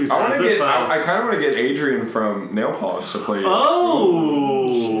been said a few I times. want to That's get. fine. I kind of want to get Adrian from Nail Polish to play.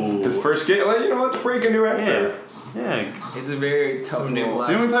 Oh. His first game. Like, let's break a new actor. Yeah. It's a very tough Some new role. blood.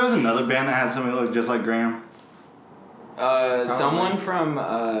 Didn't we play with another band that had somebody look just like Graham? Someone from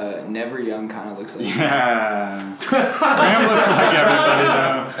Never Young kind of looks like. Yeah. Graham looks like everybody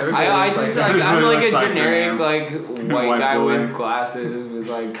though. Everybody I looks just like like I'm everybody like a looks like generic Graham. like white White guy boy. with glasses with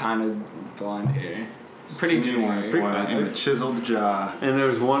like kind of blonde hair. Pretty generic. Pretty classic. And a chiseled jaw. And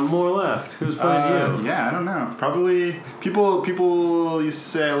there's one more left. Who's playing you? Yeah, I don't know. Probably people used to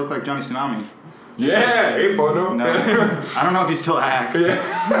say I look like Johnny Tsunami. Yeah, hey Bono. No, I don't know if he still acts. He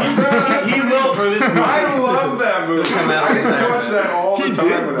will for this movie. I love that movie. I used to watch that all the He time.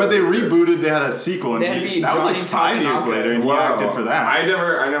 did, but they rebooted. They had a sequel, and That that was like 5 years later, and he acted for that. I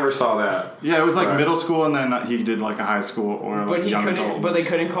never saw that. Yeah, it was like Right. middle school, and then he did like a high school or like But he young couldn't. adult. But they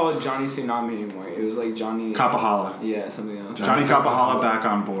couldn't call it Johnny Tsunami anymore. It was like Johnny Kapahala. Yeah, something else. Johnny Kapahala back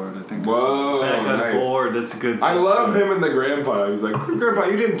on board, I think. Whoa, Back on nice. board. That's a good. I love him and the grandpa. He's like, Grandpa,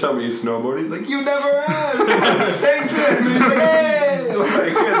 you didn't tell me you snowboard. He's like, you never asked. Thanks him. He's like, hey.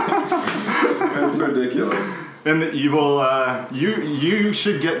 Like, it's ridiculous. And the evil, you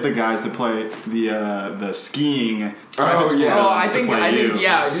should get the guys to play the skiing. Oh, yeah. Oh, I think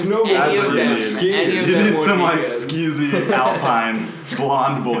yeah. Just Snowboard. any of them. That's what you need. Any of You them need would some be like good. skeezy alpine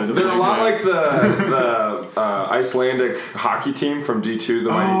blonde boy. To They're play a lot that. like the Icelandic hockey team from D2, the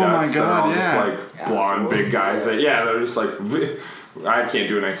Mighty Oh my Ducks. God, They're all yeah. just like blonde, Assholes. big guys. That, they're just like. I can't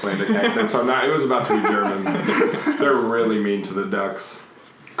do an Icelandic accent, so I'm not. It was about to be German. They're really mean to the Ducks.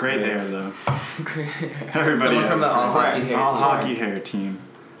 Great hair though. Everybody Someone from has the all great hockey hair. hair All team. hockie hair team.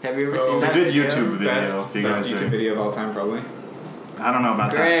 Have you ever Oh. seen It's a that good video? YouTube video. Best if you guys YouTube are. video of all time, probably. I don't know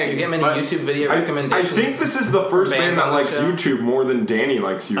about Greg. Do you get many But YouTube video I recommendations? think this is the first Bands band that on this likes show? YouTube more than Danny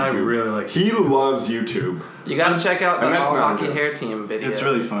likes YouTube. I really like He loves YouTube. You gotta check out the And that's all not hockey good. hair team videos. It's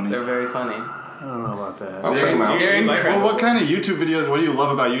really funny. They're very funny. I don't know about that. I'll check him out. They're that. incredible. Well, what kind of YouTube videos? What do you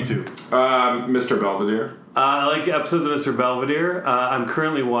love about YouTube? Mr. Belvedere. I like episodes of Mr. Belvedere. I'm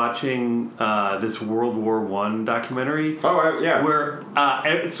currently watching this World War I documentary. Oh, yeah. Where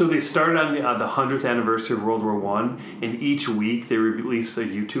so they started on the 100th anniversary of World War I, and each week they released a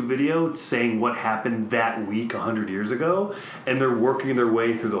YouTube video saying what happened that week 100 years ago, and they're working their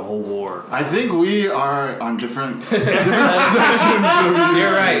way through the whole war. I think we are on different sessions.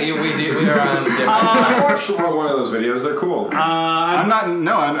 You're right. We are on. Different I watched one of those videos. They're cool. I'm not.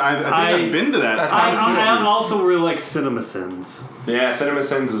 No, I think I've been to that. That sounds I also really like CinemaSins. Yeah, Cinema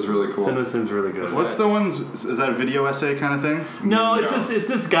Sins is really cool. CinemaSins is really good. What's the ones? Is that a video essay kind of thing? No, it's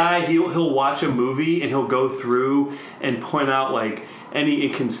this guy. He'll watch a movie and he'll go through and point out like any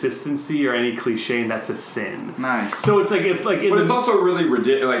inconsistency or any cliche, and that's a sin. Nice. So it's like if like, But it's also really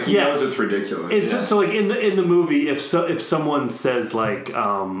ridiculous. Like he Yeah. knows it's ridiculous. it's so like in the movie, if someone says like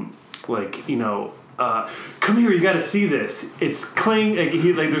you know. Come here, you got to see this. It's cling. Like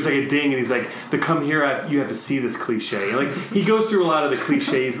there's like a ding, and he's like, "The come here, you have to see this cliche." Like he goes through a lot of the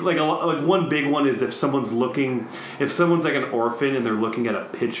cliches. Like one big one is if someone's like an orphan and they're looking at a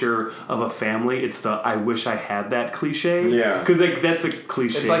picture of a family, it's the "I wish I had that" cliche. Yeah. because like that's a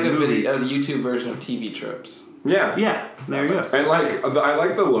cliche. It's like a movie. YouTube version of TV Tropes. Yeah. Yeah, there you go. And like I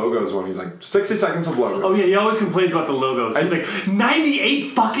like the logos one. He's like 60 seconds of logos. Oh yeah, he always complains about the logos. He's like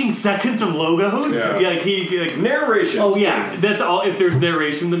 98 fucking seconds of logos. Yeah. Like he like narration. Oh yeah, that's all. If there's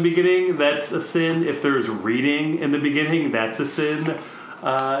narration in the beginning, that's a sin. If there's reading in the beginning, that's a sin.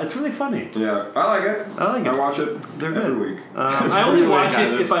 It's really funny. Yeah, I like it. I watch it. They're every good. week. I only watch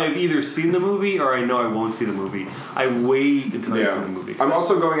it guys. if I've either seen the movie or I know I won't see the movie. I wait until I see the movie. I'm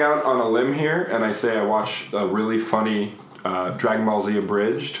also going out on a limb here, and I say I watch a really funny Dragon Ball Z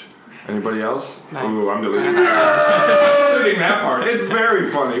Abridged. Anybody else? Nice. Ooh, I'm deleting that part. It's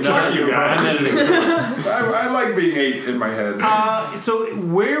very funny. Fuck you guys. I'm editing it. I like being 8 in my head. So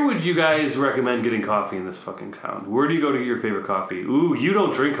where would you guys recommend getting coffee in this fucking town? Where do you go to get your favorite coffee? Ooh, you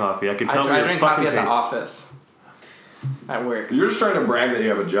don't drink coffee. I can tell by I your drink fucking coffee at face. the office. At work. You're just trying to brag that you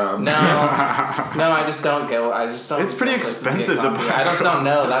have a job. No, I just don't go. I just don't. It's pretty go places expensive get to coffee. buy I just don't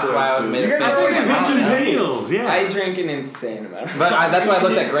know. That's why I was made. You guys always mention Pennies, yeah. I drink an insane amount of But that's why I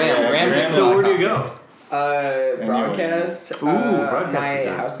looked at Graham. Graham drinks a So lot where of do you coffee. go? Broadcast. Broadcast My is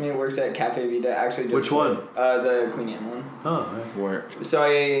good. housemate works at Cafe Vita. Actually, just Which one? The Queen Anne one. Oh, right. Work. So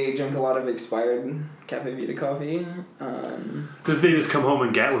I drink a lot of expired Cafe Vita coffee. Does they just come home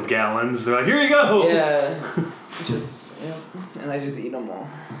and with gallons? They're like, here you go. Yeah, and I just eat them all.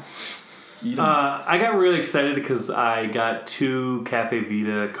 I got really excited because I got 2 Cafe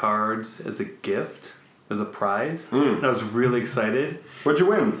Vita cards as a gift, as a prize. And I was really excited. What'd you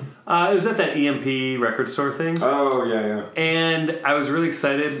win? It was at that EMP record store thing. Oh, yeah. And I was really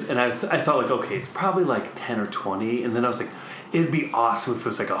excited, and I thought, like, okay, it's probably like 10 or 20. And then I was like, it'd be awesome if it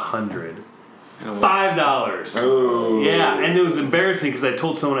was like 100. $5. Oh. Yeah, and it was embarrassing because I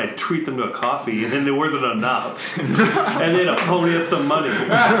told someone I'd treat them to a coffee, and then there wasn't enough. And they had to pony up some money.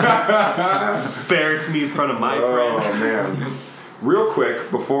 Embarrass me in front of my friends. Oh, man. Real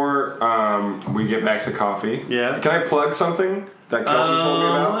quick, before we get back to coffee, can I plug something that Kelton told me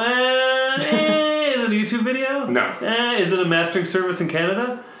about? Is it a YouTube video? No. Is it a mastering service in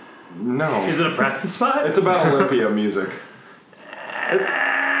Canada? No. Is it a practice spot? It's about Olympia music.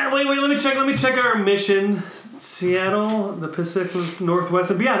 Wait, let me check our mission. Seattle, the Pacific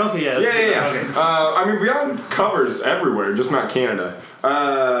Northwest, and beyond. Okay, yeah. Yeah. Okay. I mean, Beyond covers everywhere, just not Canada.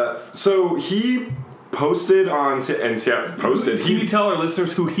 So he posted on Seattle. Can you tell our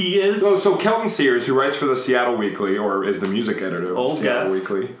listeners who he is? Oh, so Kelton Sears, who writes for the Seattle Weekly, or is the music editor of Seattle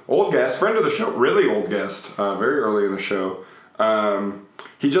Weekly. Old guest, friend of the show, really old guest, very early in the show.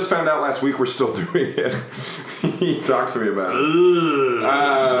 He just found out last week we're still doing it. He talked to me about it.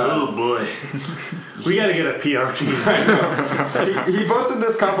 Oh boy. We gotta get a PR team. I know. He posted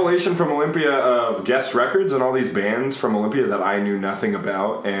this compilation from Olympia of guest records and all these bands from Olympia that I knew nothing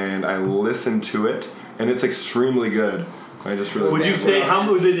about, and I listened to it, and it's extremely good. I just really. Would you say how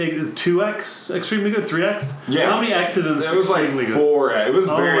was it? 2x extremely good, 3x? Yeah. How many X's in this? It was like 4. It was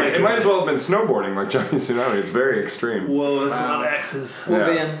very. It might as well have been snowboarding, like Johnny Tsunami. It's very extreme. Whoa, that's a lot of X's. What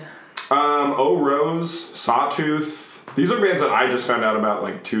bands? O Rose, Sawtooth. These are bands that I just found out about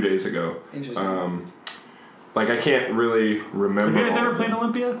like 2 days ago. Interesting. Like I can't really remember. Have you guys ever played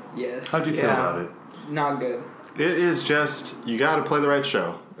Olympia? Yes. How'd you feel about it? Not good. It is just, you got to play the right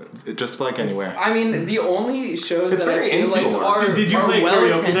show. Just like anywhere. I mean, the only shows It's that very I feel like insular. are Did you are play well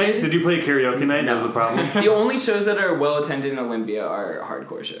karaoke attended. night? Did you play karaoke night? That was the problem. The only shows that are well attended in Olympia are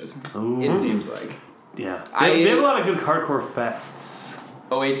hardcore shows. Ooh. It seems like. Yeah. They have a lot of good hardcore fests.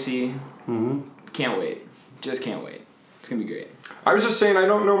 OHC. Can't wait. Just can't wait. It's gonna be great. I was just saying I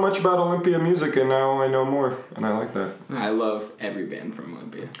don't know much about Olympia music, and now I know more, and I like that. I love every band from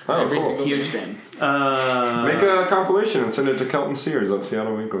Olympia. Oh, every cool. single huge fan. Make a compilation and send it to Kelton Sears on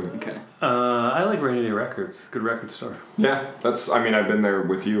Seattle Weekly. Okay. I like Rainy Day Records. Good record store. Yeah, that's. I mean, I've been there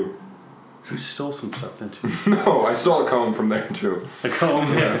with you. You stole some stuff, didn't you? No, I stole a comb from there too. A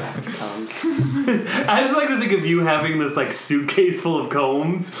comb, yeah. I just like to think of you having this like suitcase full of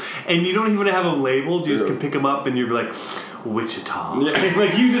combs, and you don't even have them labeled. You just can pick them up, and you're like, Wichita. Yeah.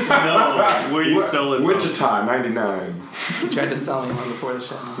 Like you just know where you stole it from. Wichita, 99. You tried to sell me one before the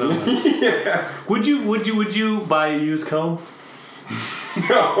show. Yeah. Would you buy a used comb?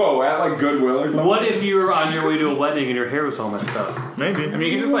 No, at like Goodwill or something. What if you were on your way to a wedding and your hair was all messed up? Maybe. I mean, you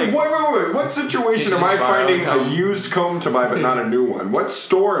can just like. Wait. What situation am I finding a used comb to buy but not a new one? What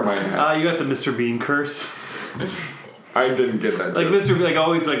store am I at? You got the Mr. Bean curse. I didn't get that. Like joke. Mr. Bean, like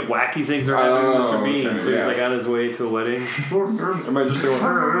always like wacky things are happening with Mr. Bean. okay, So he's like on his way to a wedding. Am I just doing? I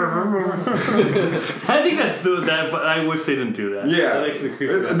think that's that. But I wish they didn't do that. Yeah, That makes me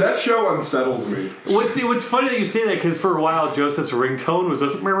creepy. that show unsettles me. What's funny that you say that because for a while Joseph's ringtone was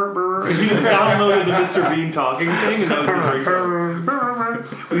just and he just downloaded the Mr. Bean talking thing and that was his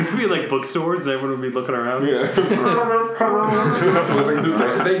ringtone. We used to be in like bookstores and everyone would be looking around. Yeah.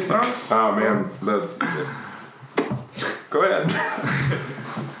 Oh man, Go ahead.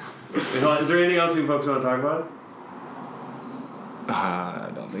 Is there anything else you folks want to talk about? I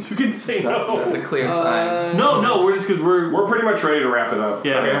don't think so. You can say That's a clear sign. no. We're just because we're pretty much ready to wrap it up.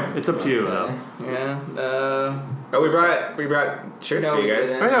 yeah. Okay. It's up to you though. Yeah. Oh, we brought shirts No, for you we guys.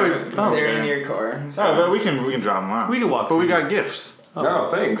 didn't. Oh, yeah, They're yeah. in your car. So. Oh, but we can drop them off. We can walk. But we through. got gifts. Oh,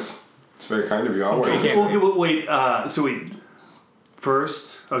 thanks. It's very kind of you. I'll wear it. Okay, wait. So wait.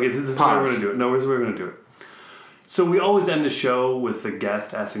 First, okay. This is how we're Pause. gonna do it. No, this is how we're gonna do it. So we always end the show with the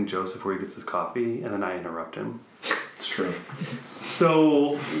guest asking Joseph where he gets his coffee, and then I interrupt him. It's true.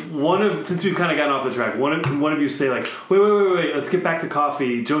 So since we've kind of gotten off the track, one of you say like, wait, let's get back to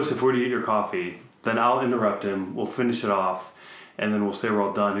coffee. Joseph, where do you get your coffee? Then I'll interrupt him. We'll finish it off, and then we'll say we're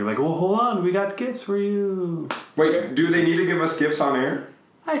all done. You're like, well, hold on, we got gifts for you. Wait, do they need to give us gifts on air?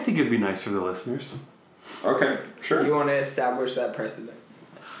 I think it'd be nice for the listeners. Okay, sure. You want to establish that precedent.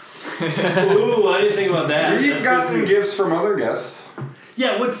 Ooh, I didn't think about that. We've gotten gifts from other guests.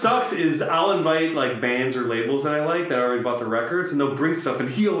 Yeah, what sucks is I'll invite like bands or labels that I like that already bought the records, and they'll bring stuff, and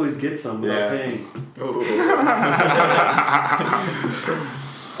he always gets some without paying.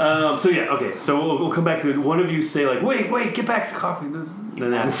 So yeah, okay. So we'll come back to it. One of you say like, wait, get back to coffee.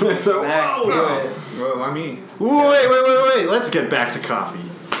 Then that's So, Max, do it. Well, why me? Wait. Let's get back to coffee.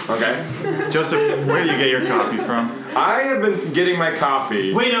 okay. Joseph, where do you get your coffee from? I have been getting my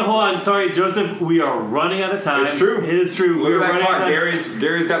coffee. Wait, no, hold on. Sorry, Joseph. We are running out of time. It's true. It is true. Look We're at running that out of clock. time.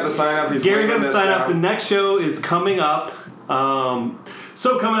 Gary's got the sign up. He's Gary got waving to this sign up. The down. next show is coming up.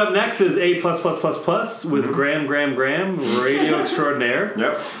 So coming up next is A+++ with Graham Radio Extraordinaire.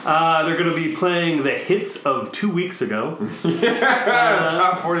 Yep. They're going to be playing the hits of 2 weeks ago.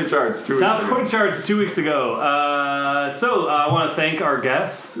 Top 40 charts. Top 40 charts 2 weeks ago. So I want to thank our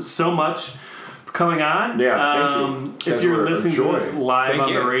guests so much for coming on. Yeah, thank you. If Guys you're were a listening to joy. this live Thank on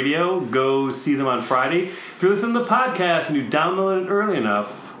you. the radio, go see them on Friday. If you're listening to the podcast and you download it early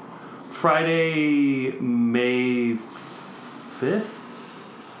enough, Friday, May 5th?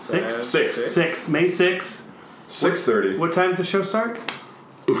 6. May 6th. 6:30. What time does the show start?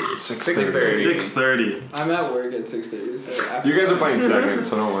 6:30. 6:30. I'm at work at 6:30. So after You guys are playing second,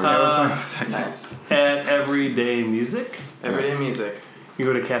 so don't worry. Nice. At Everyday Music. Everyday music. You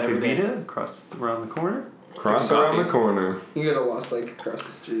go to Cafe Every day. Vita around the corner. Cross around the corner. You go to Lost Lake across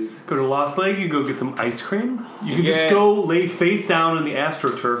the street. Go to Lost Lake. You go get some ice cream. You can Yeah. just go lay face down in the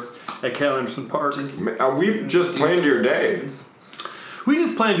AstroTurf at Cal Anderson Park. We just planned your day. We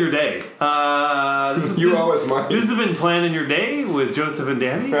just planned your day. You owe us money. This has been Planning Your Day with Joseph and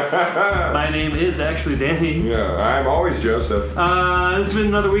Danny. My name is actually Danny. Yeah, I'm always Joseph. This has been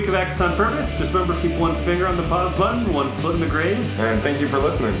another week of Access on Purpose. Just remember, keep one finger on the pause button, one foot in the grave. And thank you for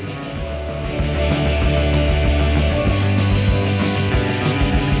listening.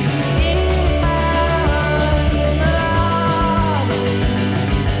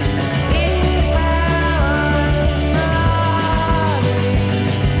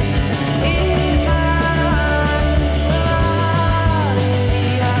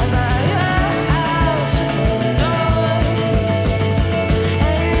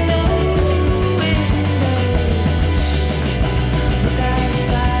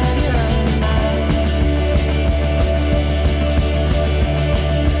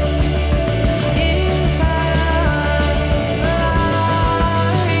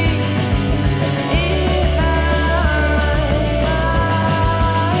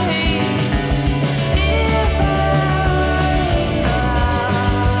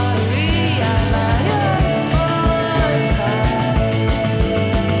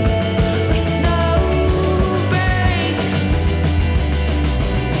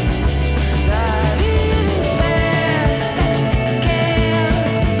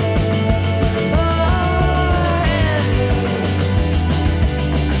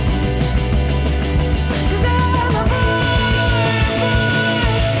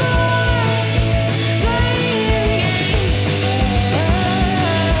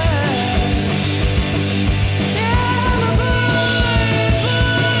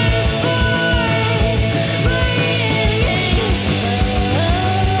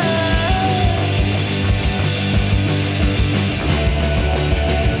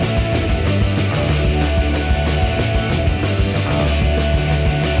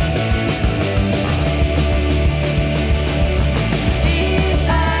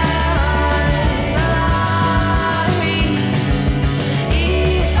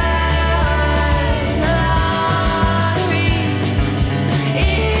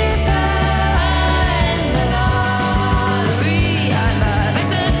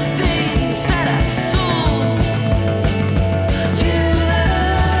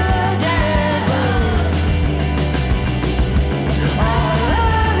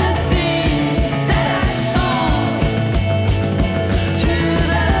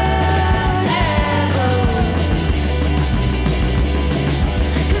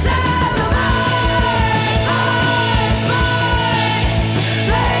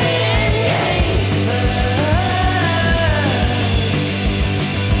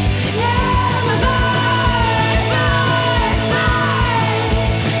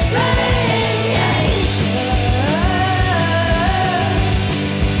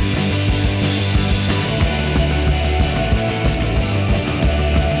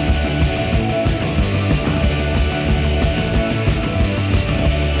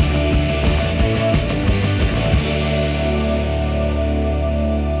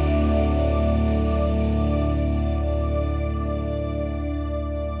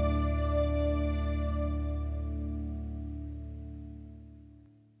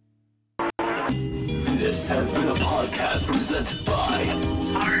 This has been a podcast presented by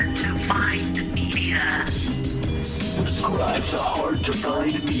Hard to Find Media. Subscribe to Hard to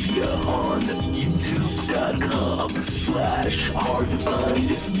Find Media on youtube.com/Hard to Find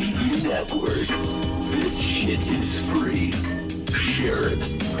Media Network. This shit is free. Share it.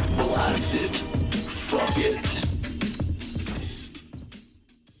 Blast it. Fuck it.